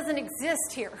 that doesn't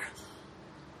exist here.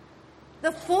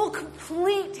 The full,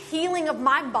 complete healing of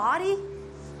my body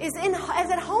is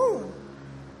at home.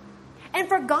 And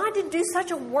for God to do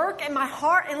such a work in my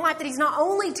heart and life that He's not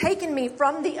only taken me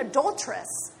from the adulteress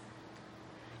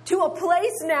to a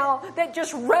place now that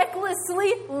just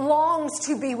recklessly longs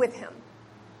to be with Him.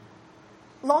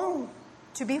 Long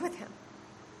to be with Him.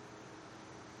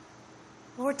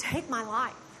 Lord, take my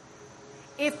life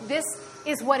if this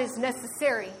is what is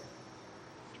necessary.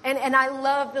 And I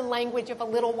love the language of a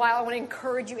little while. I want to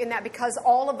encourage you in that because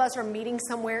all of us are meeting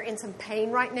somewhere in some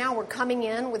pain right now. We're coming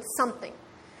in with something.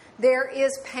 There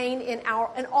is pain in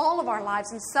all of our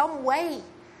lives in some way.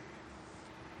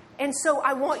 And so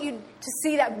I want you to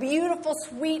see that beautiful,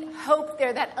 sweet hope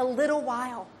there, that a little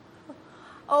while.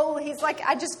 Oh, He's like,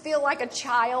 I just feel like a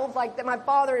child, like that my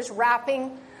Father is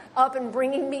wrapping up and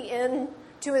bringing me in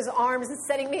to His arms and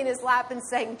setting me in His lap and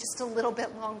saying, just a little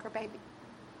bit longer, baby.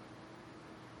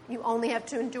 You only have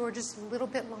to endure just a little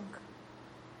bit longer.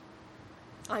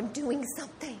 I'm doing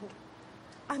something.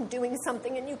 I'm doing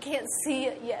something and you can't see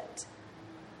it yet.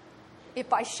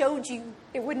 If I showed you,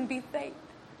 it wouldn't be faith.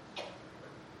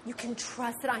 You can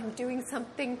trust that I'm doing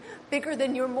something bigger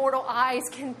than your mortal eyes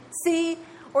can see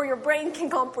or your brain can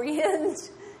comprehend.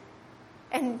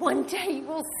 And one day you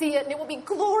will see it and it will be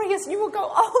glorious and you will go,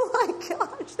 oh my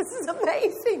gosh, this is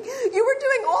amazing. You were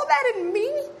doing all that in me?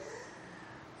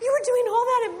 You were doing all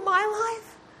that in my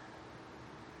life?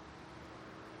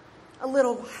 A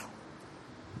little while.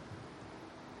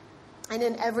 And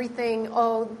in everything,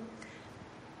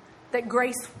 that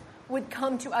grace would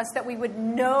come to us, that we would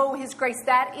know His grace.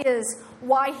 That is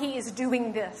why He is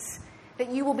doing this.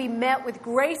 That you will be met with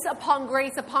grace upon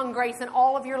grace upon grace in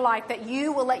all of your life. That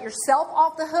you will let yourself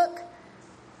off the hook.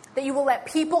 That you will let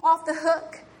people off the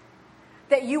hook.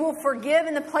 That you will forgive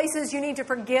in the places you need to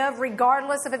forgive,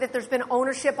 regardless of if there's been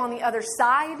ownership on the other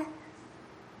side.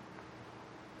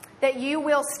 That you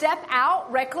will step out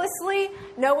recklessly,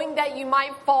 knowing that you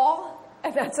might fall,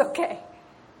 and that's okay.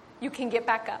 You can get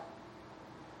back up.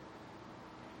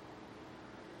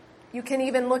 You can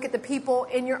even look at the people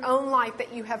in your own life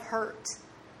that you have hurt.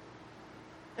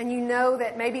 And you know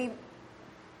that maybe,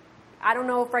 I don't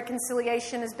know if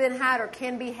reconciliation has been had or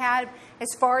can be had as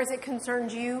far as it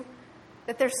concerns you.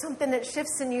 That there's something that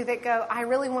shifts in you that go, I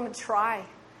really want to try.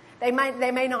 They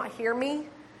may not hear me.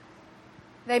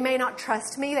 They may not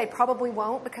trust me. They probably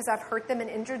won't because I've hurt them and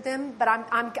injured them. But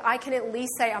I can at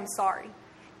least say I'm sorry.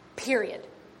 Period.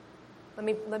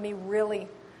 Let me really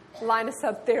line us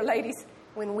up there, ladies.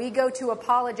 When we go to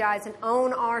apologize and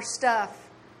own our stuff,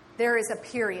 there is a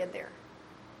period there.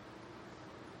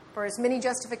 For as many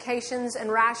justifications and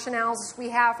rationales as we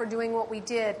have for doing what we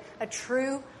did, a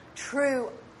true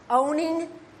owning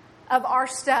of our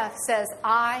stuff says,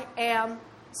 I am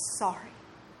sorry.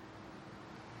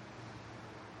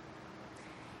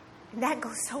 And that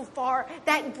goes so far.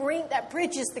 That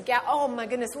bridges the gap. Oh my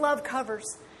goodness, love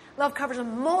covers a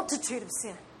multitude of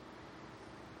sin.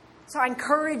 So I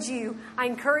encourage you,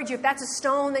 if that's a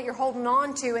stone that you're holding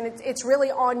on to and it's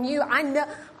really on you, I know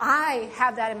I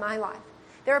have that in my life.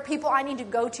 There are people I need to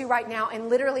go to right now and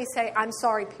literally say, I'm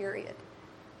sorry, period.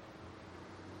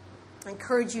 I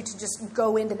encourage you to just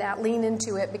go into that, lean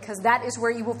into it, because that is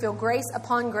where you will feel grace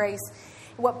upon grace.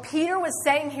 What Peter was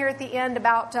saying here at the end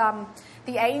about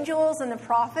the angels and the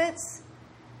prophets,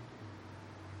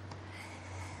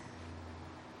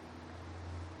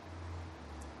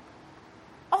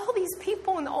 all these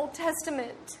people in the Old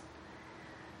Testament,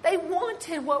 they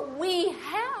wanted what we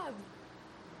have.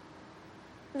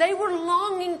 They were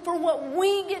longing for what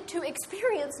we get to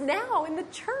experience now in the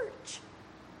church.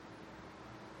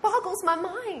 Boggles my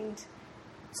mind.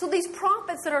 So these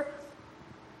prophets that are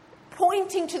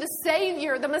pointing to the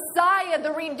Savior, the Messiah,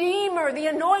 the Redeemer, the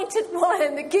Anointed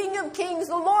One, the King of Kings,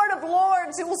 the Lord of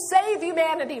Lords, who will save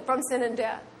humanity from sin and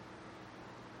death.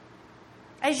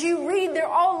 As you read, they're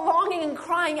all longing and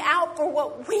crying out for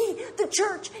what we, the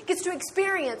church, gets to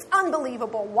experience.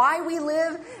 Unbelievable. Why we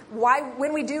live,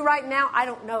 when we do right now, I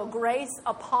don't know. Grace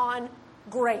upon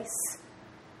grace.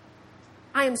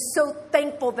 I am so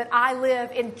thankful that I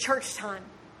live in church time.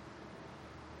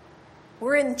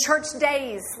 We're in church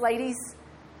days, ladies.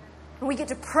 And we get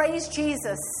to praise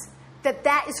Jesus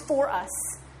that is for us.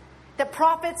 That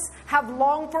prophets have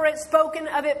longed for it, spoken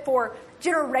of it for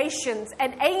generations.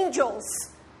 And angels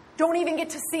don't even get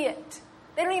to see it.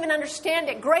 They don't even understand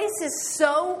it. Grace is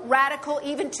so radical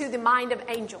even to the mind of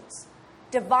angels.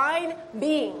 Divine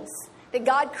beings that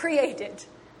God created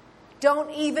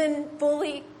don't even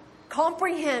fully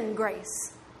comprehend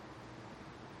grace.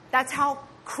 That's how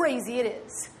crazy it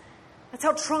is. That's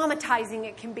how traumatizing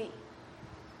it can be.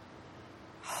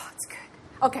 Oh, it's good.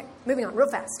 Okay, moving on real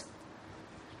fast.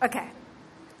 Okay.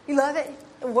 You love it?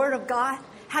 The Word of God.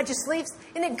 How'd you sleep?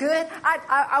 Isn't it good?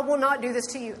 I will not do this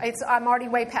to you. I'm already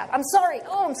way past. I'm sorry.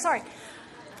 Oh, I'm sorry.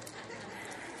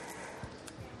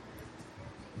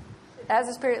 As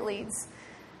the Spirit leads.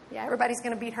 Yeah, everybody's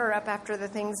going to beat her up after the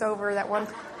thing's over. That one.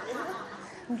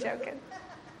 I'm joking.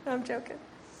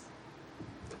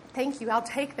 Thank you. I'll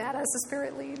take that as the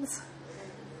Spirit leads.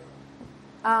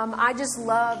 I just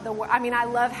love I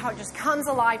love how it just comes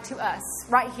alive to us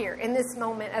right here in this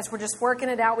moment as we're just working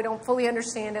it out. We don't fully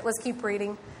understand it. Let's keep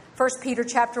reading. 1 Peter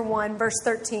chapter 1, verse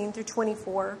 13 through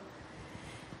 24.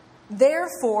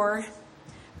 Therefore,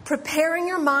 preparing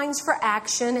your minds for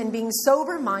action and being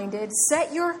sober-minded,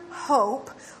 set your hope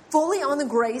fully on the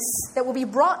grace that will be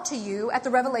brought to you at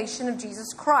the revelation of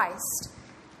Jesus Christ.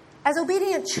 As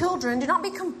obedient children, do not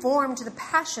be conformed to the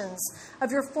passions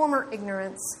of your former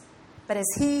ignorance. But as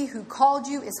he who called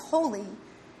you is holy,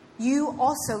 you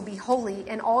also be holy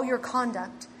in all your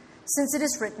conduct, since it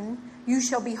is written, you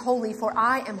shall be holy, for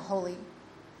I am holy.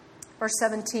 Verse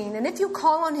 17, and if you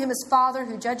call on him as Father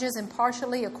who judges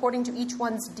impartially according to each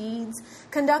one's deeds,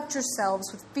 conduct yourselves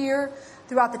with fear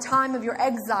throughout the time of your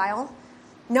exile,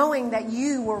 knowing that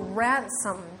you were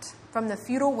ransomed from the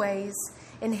futile ways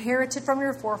inherited from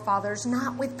your forefathers,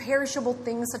 not with perishable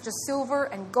things such as silver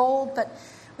and gold, but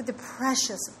with the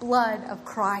precious blood of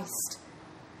Christ,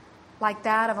 like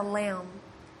that of a lamb,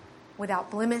 without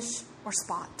blemish or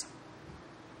spot.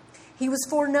 He was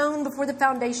foreknown before the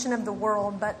foundation of the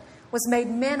world, but was made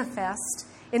manifest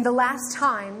in the last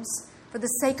times for the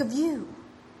sake of you,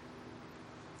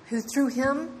 who through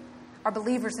him are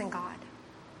believers in God,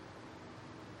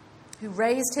 who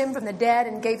raised him from the dead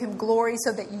and gave him glory,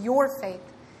 so that your faith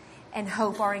and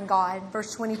hope are in God.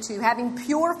 Verse 22, having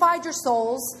purified your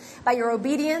souls by your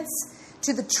obedience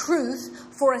to the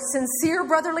truth for a sincere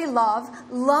brotherly love,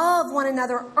 love one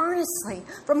another earnestly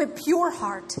from a pure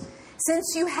heart,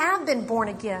 since you have been born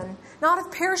again, not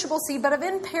of perishable seed, but of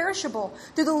imperishable,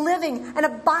 through the living and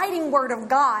abiding word of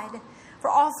God. For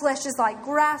all flesh is like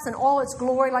grass, and all its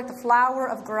glory like the flower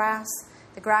of grass.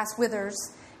 The grass withers,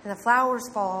 and the flowers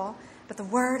fall, but the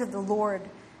word of the Lord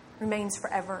remains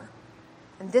forever.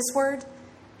 And this word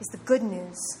is the good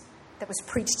news that was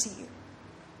preached to you.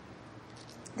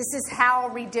 This is how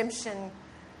redemption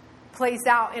plays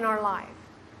out in our life.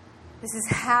 This is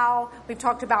how we've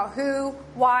talked about who,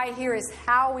 why. Here is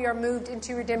how we are moved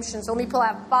into redemption. So let me pull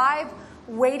out 5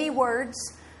 weighty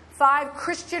words, 5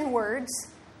 Christian words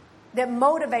that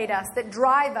motivate us, that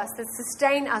drive us, that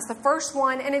sustain us. The first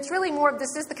one, and it's really more of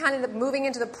this is the kind of moving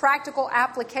into the practical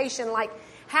application. Like,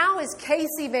 how has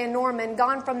Casey Van Norman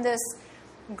gone from this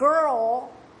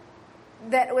girl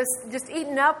that was just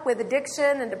eaten up with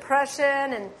addiction and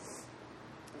depression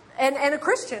and a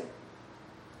Christian?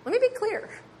 Let me be clear.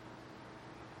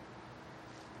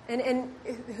 And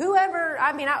whoever,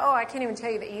 I can't even tell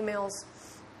you the emails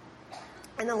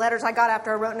and the letters I got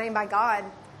after I wrote Named by God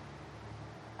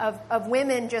of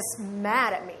women just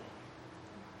mad at me.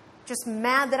 Just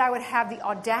mad that I would have the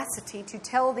audacity to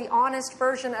tell the honest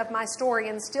version of my story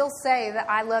and still say that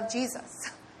I love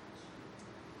Jesus.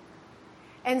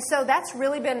 And so that's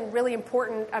really been really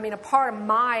important. A part of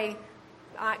my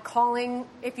calling,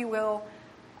 if you will,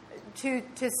 to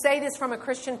say this from a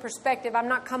Christian perspective. I'm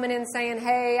not coming in saying,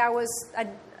 hey, I was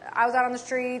out on the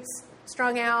streets,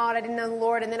 strung out, I didn't know the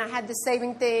Lord, and then I had this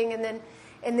saving thing, and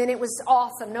then it was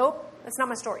awesome. Nope, that's not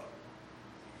my story.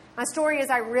 My story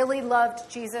is I really loved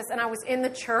Jesus, and I was in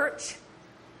the church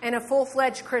and a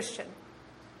full-fledged Christian.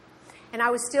 And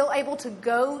I was still able to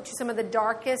go to some of the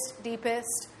darkest,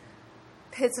 deepest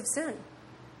pits of sin.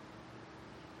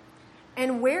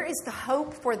 And where is the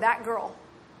hope for that girl?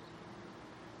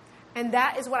 And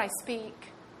that is what I speak.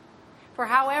 For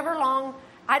however long,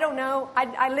 I don't know. I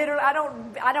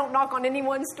don't knock on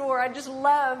anyone's door. I just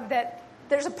love that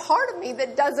there's a part of me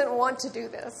that doesn't want to do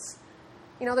this.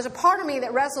 There's a part of me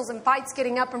that wrestles and fights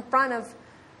getting up in front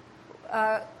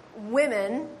of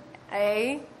women,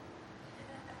 A,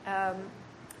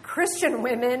 Christian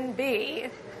women, B.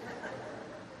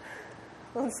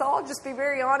 And so I'll just be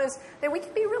very honest that we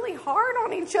can be really hard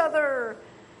on each other.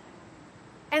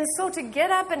 And so to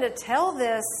get up and to tell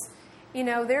this,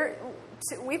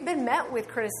 we've been met with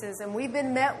criticism. We've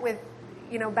been met with,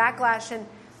 backlash.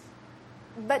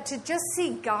 But to just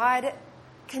see God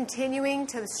continuing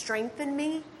to strengthen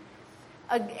me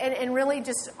and really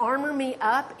just armor me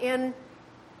up and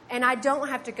I don't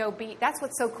have to go that's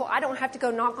what's so cool. I don't have to go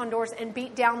knock on doors and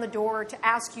beat down the door to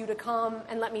ask you to come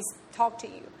and let me talk to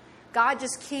you. God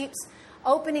just keeps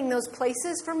opening those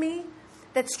places for me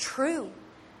that's true.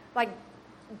 Like,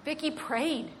 Vicki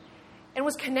prayed and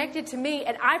was connected to me,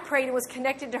 and I prayed and was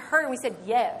connected to her, and we said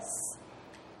yes.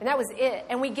 And that was it.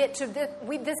 And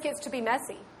this gets to be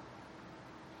messy.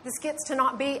 This gets to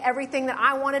not be everything that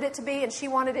I wanted it to be and she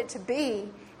wanted it to be.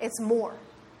 It's more.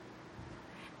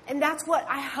 And that's what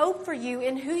I hope for you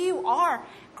in who you are.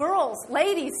 Girls,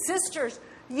 ladies, sisters,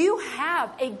 you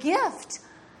have a gift.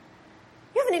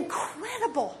 You have an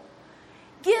incredible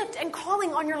gift and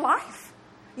calling on your life.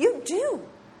 You do.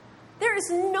 There is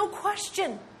no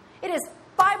question. It is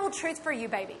Bible truth for you,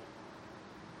 baby.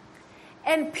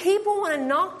 And people want to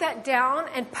knock that down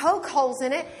and poke holes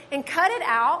in it and cut it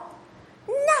out.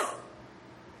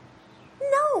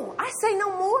 No, I say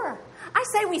no more. I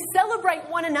say we celebrate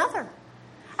one another.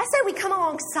 I say we come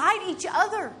alongside each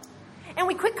other. And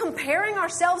we quit comparing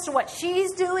ourselves to what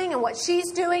she's doing and what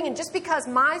she's doing. And just because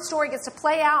my story gets to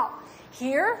play out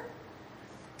here,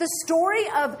 the story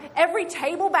of every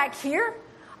table back here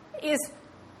is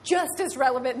just as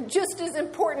relevant, just as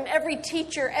important. Every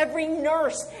teacher, every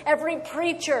nurse, every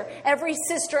preacher, every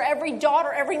sister, every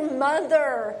daughter, every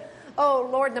mother. Oh,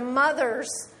 Lord, the mothers.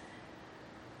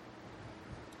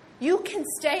 You can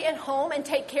stay at home and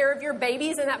take care of your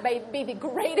babies, and that may be the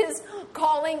greatest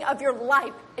calling of your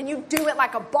life. And you do it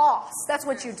like a boss. That's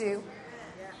what you do.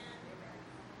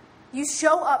 You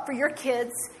show up for your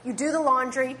kids. You do the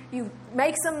laundry. You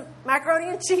make some macaroni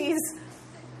and cheese.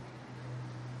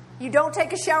 You don't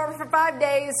take a shower for 5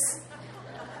 days.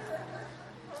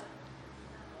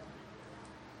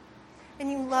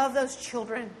 And you love those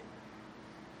children.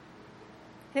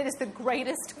 It is the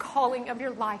greatest calling of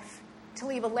your life to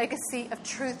leave a legacy of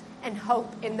truth and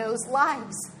hope in those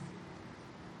lives.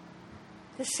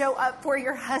 To show up for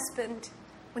your husband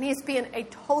when he's being a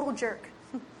total jerk.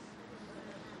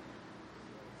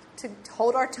 To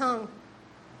hold our tongue.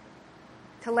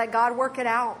 To let God work it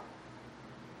out.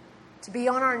 To be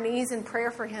on our knees in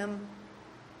prayer for him.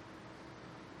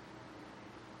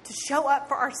 To show up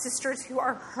for our sisters who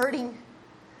are hurting,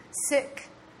 sick,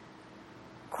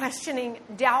 questioning,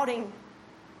 doubting,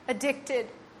 addicted,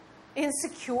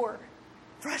 insecure,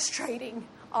 frustrating,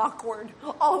 awkward,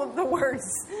 all of the words.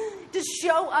 To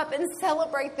show up and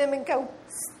celebrate them and go,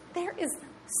 there is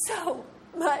so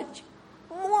much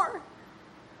more.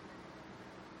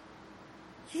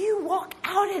 You walk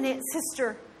out in it,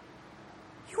 sister.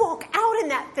 You walk out in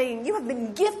that thing. You have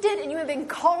been gifted and you have been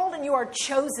called and you are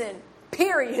chosen.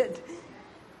 Period.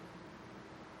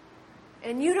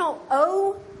 And you don't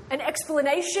owe an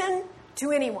explanation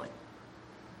to anyone.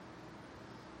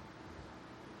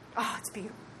 Oh, it's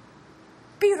beautiful.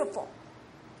 Beautiful.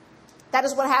 That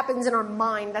is what happens in our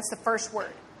mind. That's the first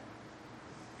word.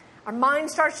 Our mind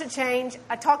starts to change.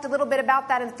 I talked a little bit about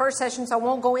that in the first session, so I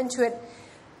won't go into it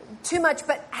too much.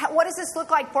 But what does this look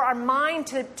like for our mind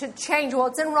to change? Well,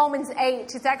 it's in Romans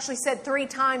 8. It's actually said 3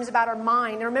 times about our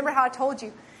mind. And remember how I told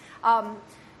you,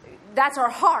 that's our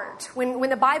heart. When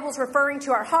the Bible's referring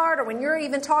to our heart, or when you're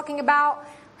even talking about,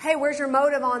 hey, where's your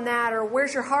motive on that? Or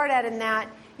where's your heart at in that?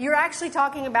 You're actually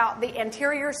talking about the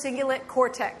anterior cingulate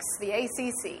cortex, the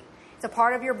ACC. It's a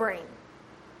part of your brain.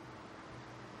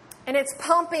 And it's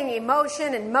pumping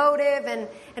emotion and motive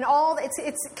and all.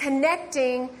 It's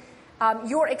connecting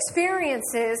your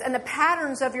experiences and the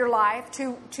patterns of your life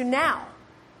to now.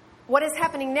 What is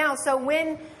happening now? So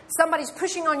when somebody's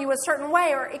pushing on you a certain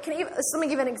way, or it can even, let me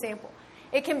give an example.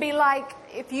 It can be like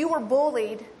if you were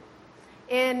bullied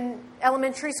in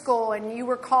elementary school and you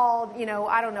were called,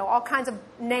 I don't know, all kinds of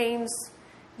names.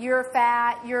 You're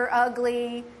fat, you're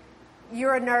ugly,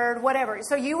 you're a nerd, whatever.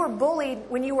 So you were bullied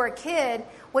when you were a kid.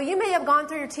 Well, you may have gone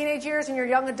through your teenage years and your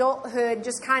young adulthood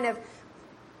just kind of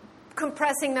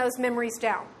compressing those memories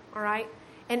down, all right?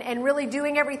 And really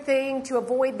doing everything to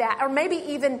avoid that. Or maybe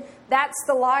even that's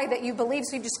the lie that you believe,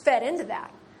 so you just fed into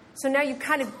that. So now you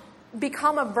kind of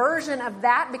become a version of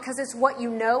that because it's what you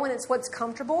know and it's what's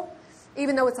comfortable,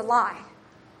 even though it's a lie.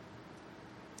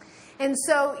 And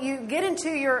so you get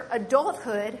into your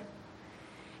adulthood,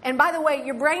 and by the way,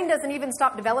 your brain doesn't even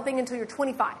stop developing until you're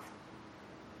 25.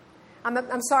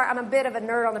 I'm sorry, I'm a bit of a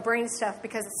nerd on the brain stuff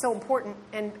because it's so important,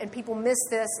 and people miss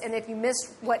this. And if you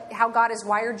miss how God has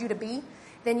wired you to be,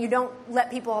 then you don't let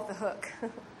people off the hook.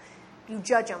 You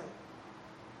judge them,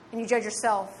 and you judge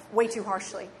yourself way too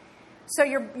harshly. So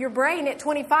your brain at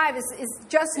 25 is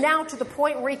just now to the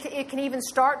point where it can even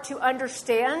start to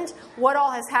understand what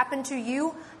all has happened to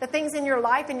you, the things in your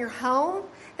life, in your home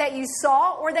that you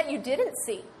saw or that you didn't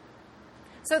see.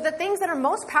 So the things that are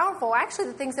most powerful are actually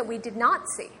the things that we did not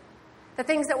see, the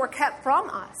things that were kept from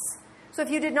us. So if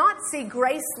you did not see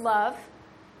grace, love,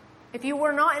 if you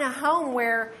were not in a home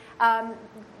where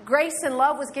grace and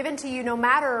love was given to you no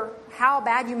matter how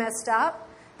bad you messed up,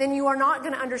 then you are not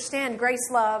going to understand grace,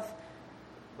 love,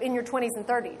 in your 20s and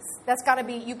 30s. That's got to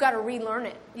be, you've got to relearn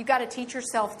it. You've got to teach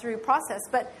yourself through process.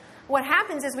 But what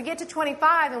happens is we get to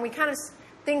 25 and we kind of,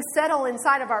 things settle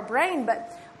inside of our brain,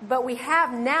 but we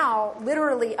have now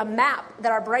literally a map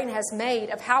that our brain has made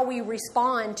of how we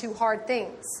respond to hard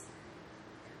things.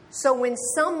 So when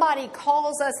somebody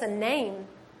calls us a name,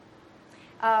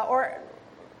 or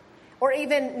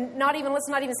even, let's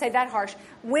not even say that harsh.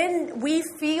 When we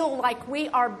feel like we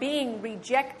are being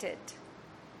rejected,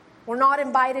 we're not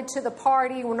invited to the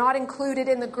party, we're not included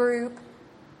in the group,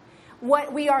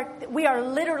 we are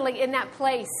literally in that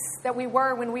place that we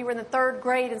were when we were in the 3rd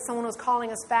grade and someone was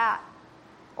calling us fat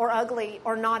or ugly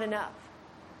or not enough.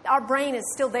 Our brain is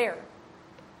still there.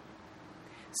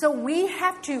 So we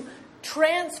have to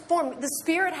transform. The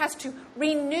Spirit has to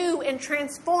renew and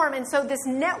transform. And so this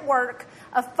network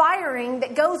of firing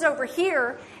that goes over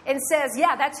here and says,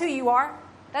 yeah, that's who you are.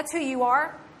 That's who you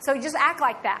are. So you just act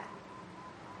like that.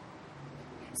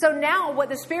 So now what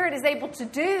the Spirit is able to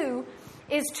do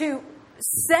is to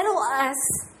settle us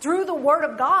through the Word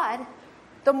of God.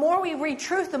 The more we read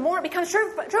truth, the more it becomes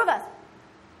true of us.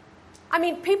 I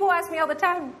mean, people ask me all the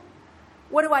time,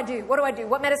 what do I do? What do I do?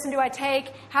 What medicine do I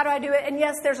take? How do I do it? And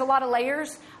yes, there's a lot of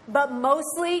layers, but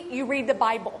mostly you read the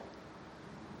Bible.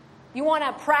 You want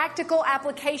a practical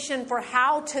application for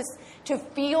how to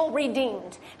feel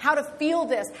redeemed, how to feel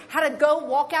this, how to go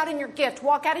walk out in your gift,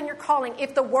 walk out in your calling.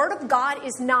 If the Word of God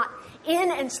is not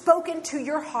in and spoken to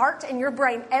your heart and your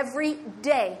brain every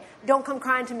day, don't come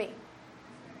crying to me.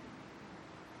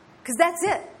 Because that's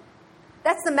it.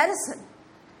 That's the medicine.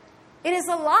 It is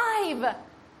alive.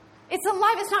 It's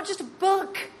alive. It's not just a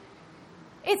book.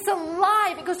 It's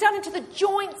alive. It goes down into the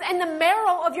joints and the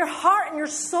marrow of your heart and your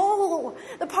soul.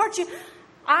 The parts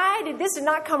this did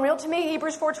not come real to me.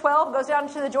 Hebrews 4:12 goes down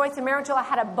into the joints and marrow until I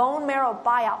had a bone marrow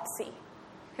biopsy.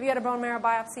 Have you had a bone marrow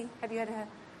biopsy? Have you had a...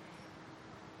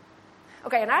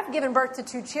 Okay, and I've given birth to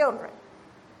 2 children.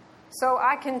 So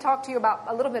I can talk to you about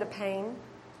a little bit of pain.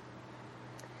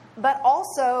 But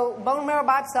also, bone marrow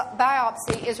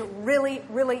biopsy is really,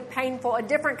 really painful. A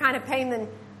different kind of pain than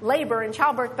labor and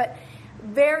childbirth, but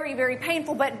very, very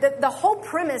painful. But the whole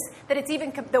premise that it's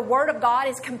even the Word of God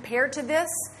is compared to this,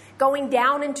 going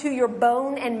down into your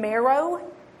bone and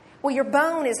marrow. Well, your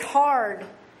bone is hard.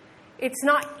 It's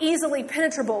not easily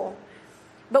penetrable.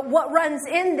 But what runs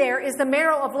in there is the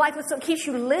marrow of life. That's what keeps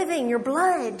you living, your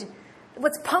blood.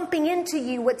 What's pumping into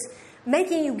you, what's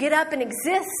making you get up and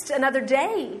exist another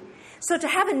day. So to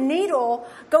have a needle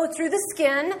go through the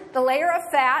skin, the layer of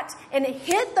fat, and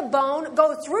hit the bone,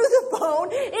 go through the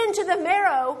bone into the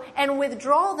marrow, and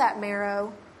withdraw that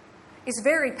marrow is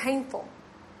very painful.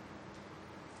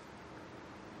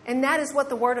 And that is what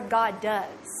the Word of God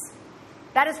does.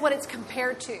 That is what it's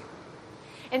compared to.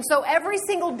 And so every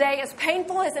single day, as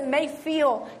painful as it may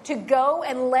feel to go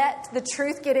and let the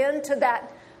truth get into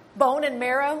that bone and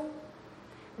marrow,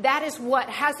 that is what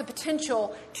has the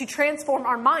potential to transform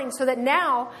our minds so that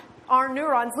now our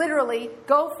neurons literally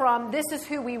go from this is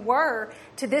who we were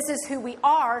to this is who we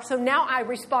are. So now I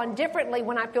respond differently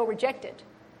when I feel rejected.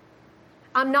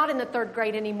 I'm not in the 3rd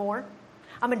grade anymore.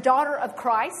 I'm a daughter of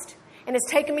Christ, and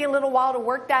it's taken me a little while to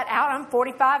work that out. I'm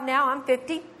 45 now. I'm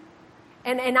 50.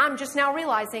 And I'm just now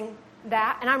realizing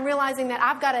that. And I'm realizing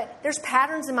that there's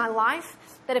patterns in my life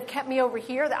that have kept me over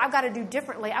here that I've got to do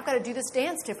differently. I've got to do this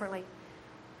dance differently.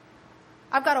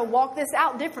 I've got to walk this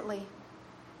out differently.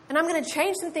 And I'm going to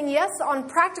change something, yes, on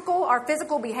practical, our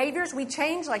physical behaviors. We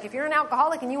change, like if you're an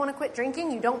alcoholic and you want to quit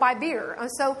drinking, you don't buy beer.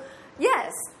 So,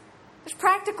 yes, there's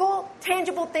practical,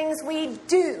 tangible things we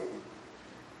do.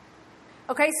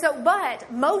 Okay,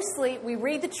 but mostly we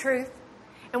read the truth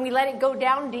and we let it go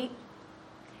down deep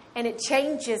and it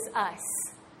changes us.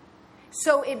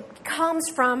 So it comes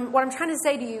from, what I'm trying to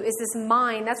say to you is this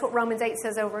mind. That's what Romans 8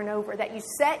 says over and over, that you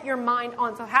set your mind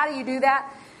on. So how do you do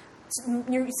that?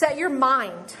 You set your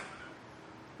mind.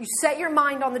 You set your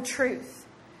mind on the truth.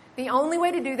 The only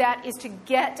way to do that is to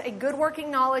get a good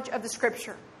working knowledge of the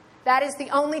Scripture. That is the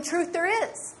only truth there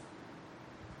is.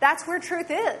 That's where truth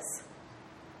is.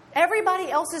 Everybody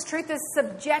else's truth is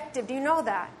subjective. Do you know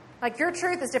that? Like your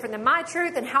truth is different than my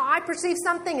truth, and how I perceive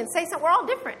something and say something. We're all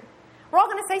different. We're all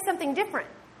going to say something different.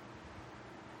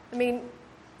 I mean,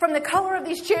 from the color of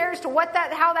these chairs to what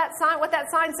that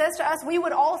sign says to us, we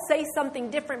would all say something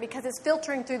different because it's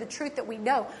filtering through the truth that we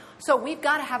know. So we've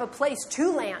got to have a place to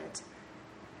land.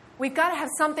 We've got to have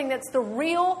something that's the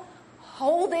real,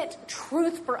 hold it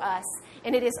truth for us.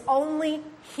 And it is only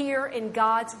here in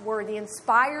God's Word, the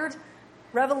inspired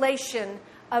revelation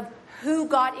of who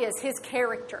God is, His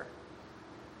character.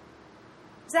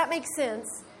 Does that make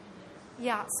sense?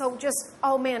 Yeah, so just,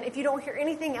 oh man, if you don't hear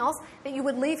anything else, that you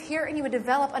would leave here and you would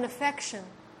develop an affection.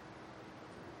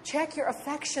 Check your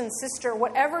affection, sister.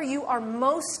 Whatever you are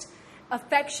most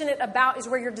affectionate about is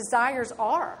where your desires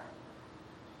are.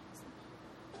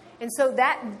 And so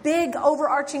that big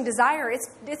overarching desire,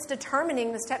 it's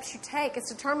determining the steps you take.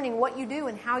 It's determining what you do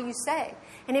and how you say.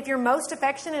 And if you're most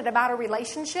affectionate about a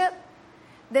relationship,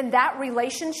 then that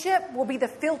relationship will be the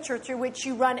filter through which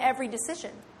you run every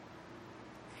decision.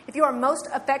 If you are most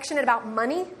affectionate about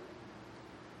money,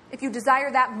 if you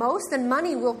desire that most, then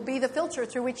money will be the filter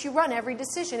through which you run every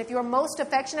decision. If you are most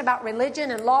affectionate about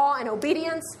religion and law and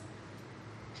obedience,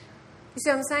 you see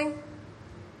what I'm saying?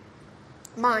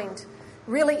 Mind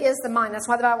really is the mind. That's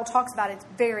why the Bible talks about it. It's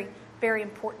very, very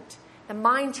important. The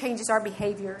mind changes our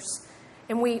behaviors.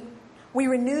 And we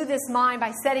renew this mind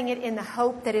by setting it in the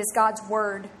hope that is God's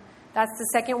word. That's the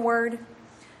second word.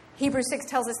 Hebrews 6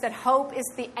 tells us that hope is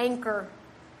the anchor.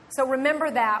 So remember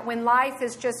that when life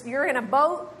is just, you're in a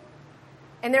boat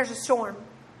and there's a storm.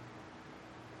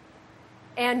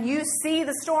 And you see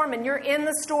the storm and you're in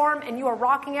the storm and you are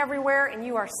rocking everywhere and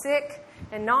you are sick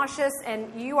and nauseous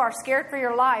and you are scared for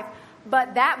your life.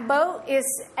 But that boat is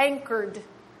anchored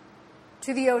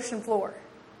to the ocean floor.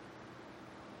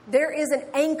 There is an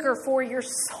anchor for your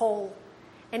soul.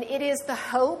 And it is the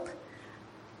hope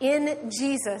in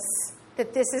Jesus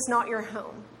that this is not your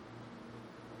home.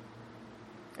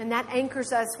 And that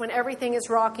anchors us when everything is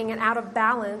rocking and out of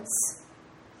balance.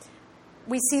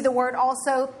 We see the word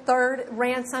also, third,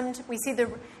 ransomed. We see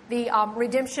the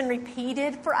redemption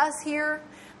repeated for us here.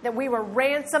 That we were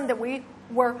ransomed, that we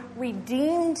were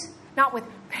redeemed, not with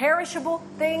perishable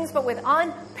things, but with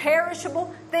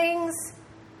unperishable things.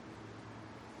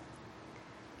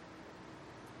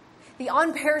 The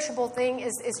unperishable thing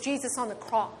is Jesus on the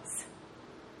cross.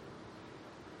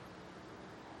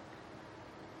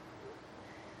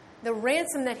 The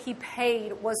ransom that he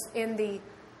paid was in the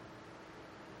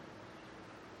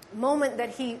moment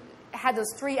that he had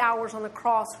those 3 hours on the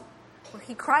cross where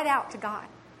he cried out to God.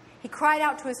 He cried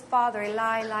out to his Father,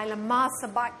 Eli, Eli, lama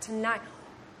sabachthani.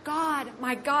 God,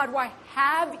 why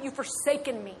have you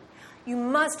forsaken me? You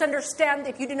must understand,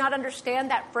 if you do not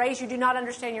understand that phrase, you do not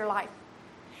understand your life.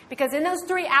 Because in those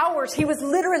 3 hours, he was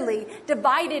literally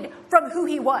divided from who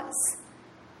he was.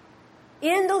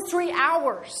 In those 3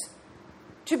 hours,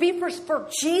 to be for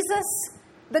Jesus,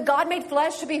 the God made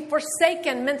flesh, to be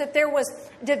forsaken meant that there was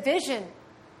division.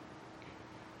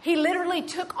 He literally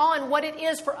took on what it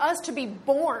is for us to be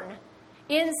born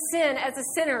in sin as a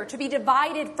sinner, to be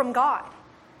divided from God.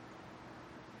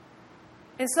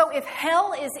 And so if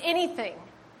hell is anything,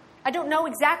 I don't know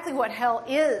exactly what hell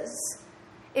is.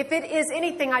 If it is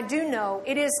anything, I do know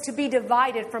it is to be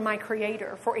divided from my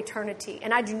Creator for eternity.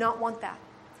 And I do not want that.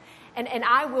 And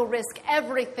I will risk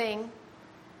everything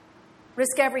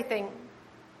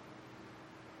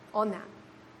on that.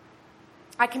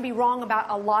 I can be wrong about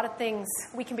a lot of things.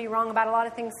 We can be wrong about a lot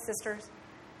of things, sisters.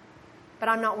 But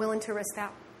I'm not willing to risk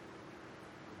that.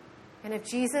 And if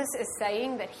Jesus is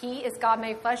saying that he is God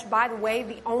made flesh, by the way,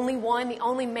 the only one, the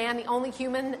only man, the only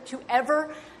human to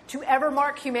ever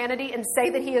mark humanity and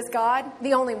say that he is God,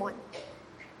 the only one.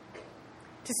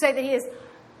 To say that he is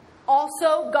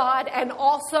also God and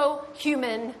also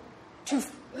human,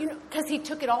 because he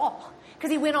took it all.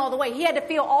 Because he went all the way. He had to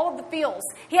feel all of the feels.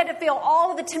 He had to feel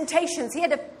all of the temptations. He had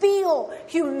to feel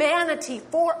humanity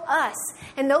for us.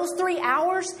 And those 3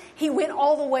 hours, he went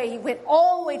all the way. He went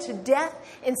all the way to death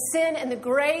and sin and the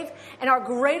grave. And our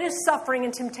greatest suffering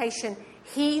and temptation,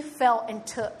 he felt and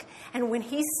took. And when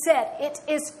he said, "It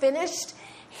is finished,"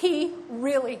 he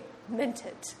really meant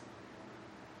it.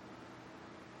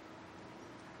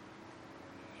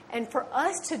 And for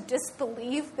us to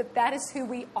disbelieve that that is who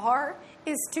we are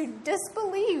is to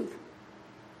disbelieve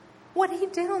what he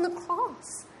did on the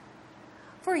cross.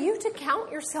 For you to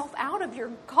count yourself out of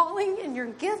your calling and your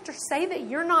gift, or say that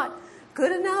you're not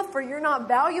good enough, or you're not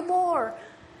valuable, or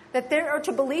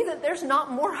to believe that there's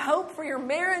not more hope for your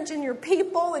marriage and your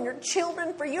people and your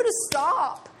children, for you to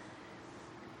stop,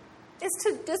 is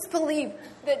to disbelieve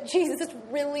that Jesus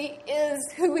really is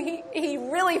who he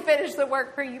really finished the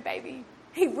work for you, baby.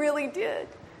 He really did.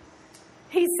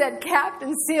 He said capped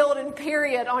and sealed and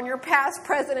period on your past,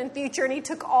 present, and future, and he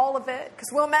took all of it, because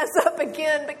we'll mess up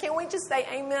again. But can we just say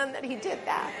amen that he did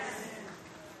that?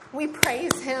 We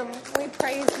praise him. We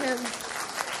praise him.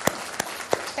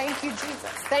 Thank you,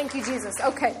 Jesus. Thank you, Jesus.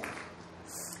 Okay.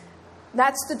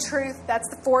 That's the truth. That's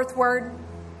the fourth word.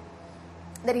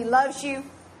 That he loves you.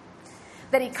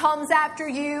 That he comes after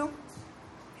you.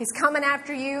 He's coming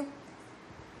after you.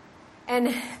 And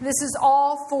this is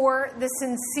all for the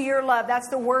sincere love. That's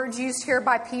the words used here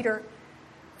by Peter.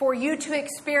 for you to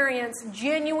experience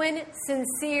genuine,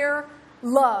 sincere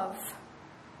love.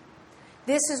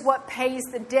 This is what pays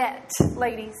the debt,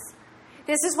 ladies.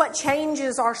 This is what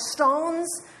changes our stones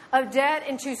of debt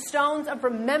into stones of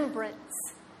remembrance,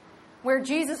 where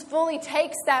Jesus fully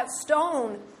takes that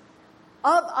stone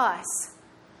of us.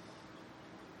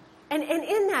 And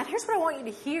in that, here's what I want you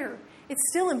to hear.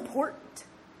 It's still important.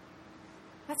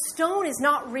 That stone is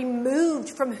not removed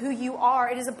from who you are.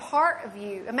 It is a part of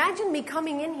you. Imagine me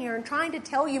coming in here and trying to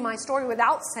tell you my story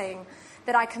without saying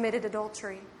that I committed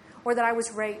adultery, or that I was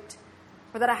raped,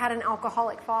 or that I had an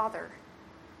alcoholic father,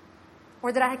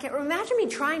 or that I can't. Imagine me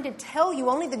trying to tell you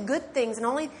only the good things and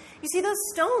only, you see, those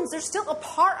stones, they're still a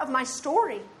part of my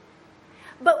story.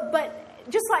 But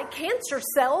just like cancer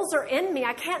cells are in me,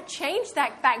 I can't change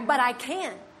that fact, but I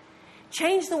can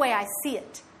change the way I see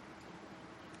it.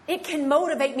 It can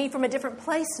motivate me from a different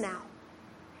place now.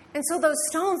 And so those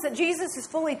stones that Jesus has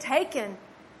fully taken,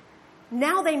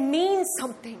 now they mean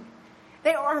something.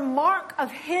 They are a mark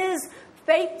of His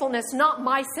faithfulness, not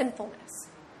my sinfulness.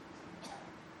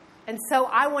 And so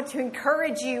I want to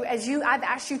encourage you, I've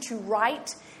asked you to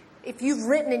write. If you've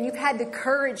written and you've had the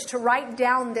courage to write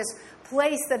down this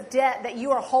place of debt that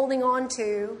you are holding on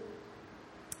to,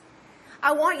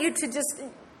 I want you to just,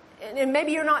 and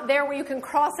maybe you're not there where you can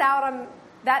cross out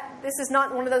that. This is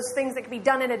not one of those things that can be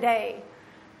done in a day.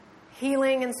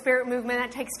 Healing and spirit movement,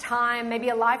 that takes time, maybe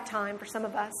a lifetime for some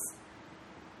of us,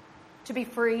 to be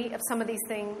free of some of these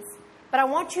things. But I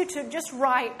want you to just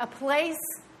write a place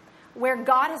where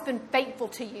God has been faithful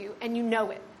to you and you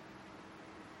know it.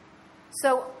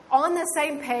 So on the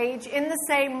same page, in the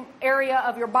same area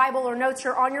of your Bible or notes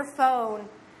or on your phone,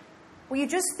 will you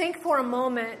just think for a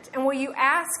moment and will you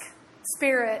ask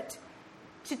Spirit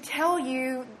to tell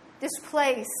you this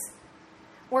place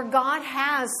where God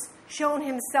has shown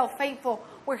Himself faithful,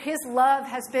 where His love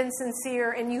has been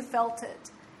sincere and you felt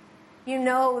it. You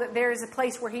know that there is a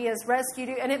place where He has rescued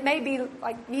you, and it may be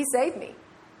like, He saved me.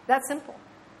 That's simple.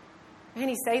 Man,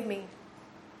 He saved me.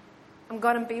 I'm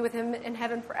going to be with Him in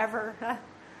heaven forever.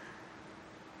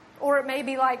 Or it may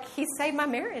be like, He saved my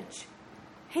marriage.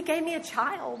 He gave me a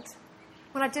child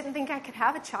when I didn't think I could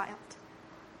have a child.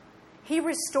 He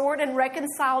restored and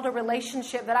reconciled a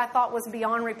relationship that I thought was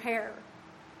beyond repair.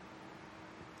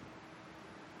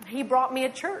 He brought me a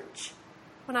church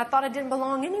when I thought I didn't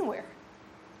belong anywhere.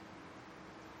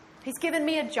 He's given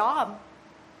me a job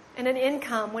and an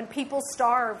income when people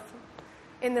starve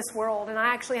in this world. And I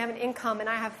actually have an income and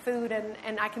I have food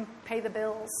and I can pay the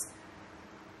bills.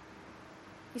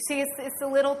 You see, it's the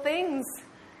little things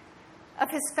of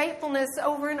His faithfulness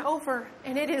over and over.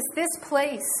 And it is this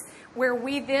place where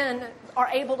we then are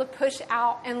able to push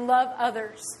out and love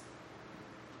others.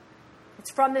 It's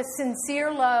from this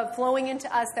sincere love flowing into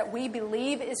us that we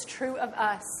believe is true of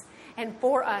us and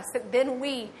for us, that then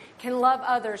we can love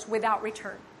others without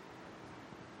return.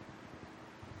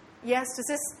 Yes, is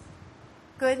this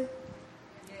good?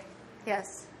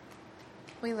 Yes.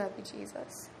 We love you,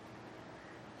 Jesus.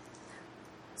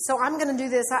 So I'm going to do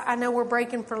this. I know we're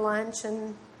breaking for lunch,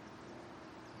 and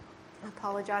I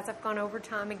apologize. I've gone over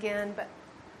time again, but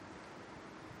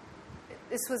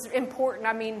this was important.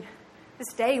 I mean,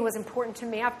 this day was important to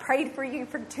me. I've prayed for you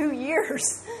for 2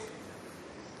 years.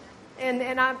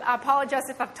 And I apologize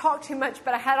if I've talked too much,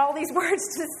 but I had all these words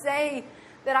to say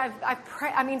that I've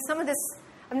prayed. I mean, some of this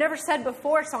I've never said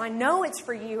before, so I know it's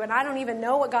for you, and I don't even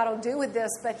know what God will do with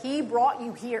this, but He brought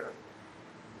you here.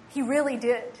 He really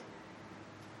did.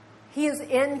 He is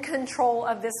in control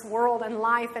of this world and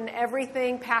life, and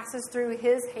everything passes through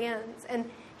His hands. And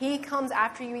He comes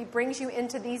after you. He brings you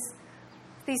into these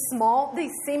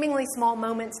seemingly small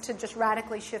moments to just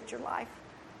radically shift your life.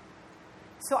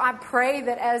 So I pray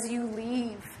that as you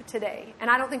leave today, and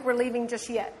I don't think we're leaving just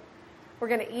yet. We're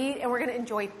going to eat and we're going to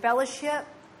enjoy fellowship.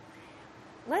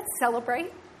 Let's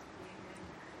celebrate.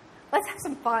 Let's have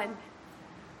some fun.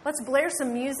 Let's blare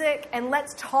some music and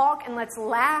let's talk and let's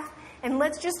laugh and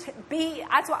let's just be,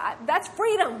 that's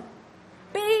freedom.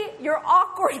 Be your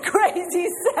awkward, crazy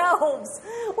selves.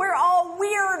 We're all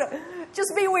weird.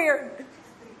 Just be weird.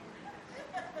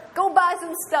 Go buy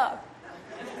some stuff.